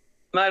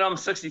 Mate, I'm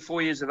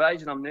 64 years of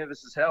age and I'm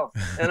nervous as hell.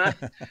 And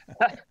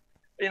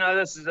you know,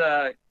 it's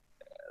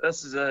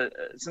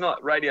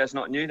not, radio's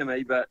not new to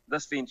me, but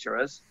this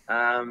venture is.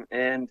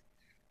 And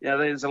you know,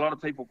 there's a lot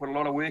of people put a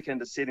lot of work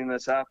into setting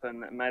this up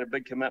and made a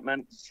big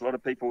commitment. There's a lot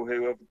of people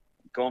who have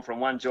gone from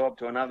one job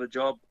to another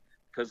job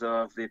because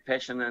of their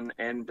passion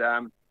and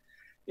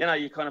you know,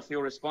 you kind of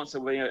feel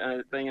responsible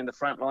being in the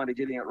front line to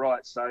getting it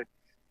right. So,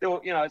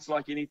 you know, it's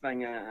like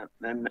anything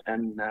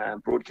in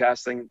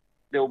broadcasting.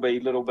 There'll be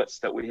little bits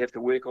that we have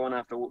to work on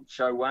after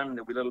show one.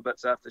 There'll be little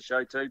bits after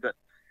show two. But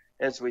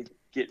as we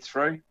get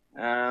through,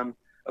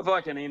 if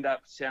I can end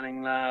up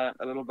sounding a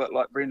little bit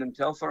like Brendan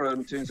Telfer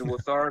in terms of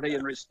authority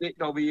and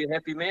respect, I'll be a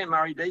happy man.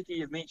 Murray Deakey,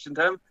 you've mentioned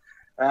him.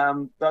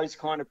 Those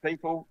kind of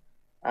people.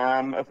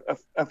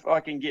 If I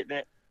can get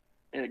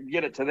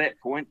it to that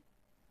point,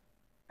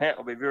 Pat,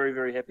 I'll be very,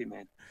 very happy,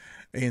 man.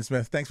 Ian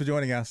Smith, thanks for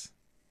joining us.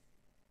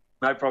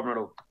 No problem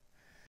at all.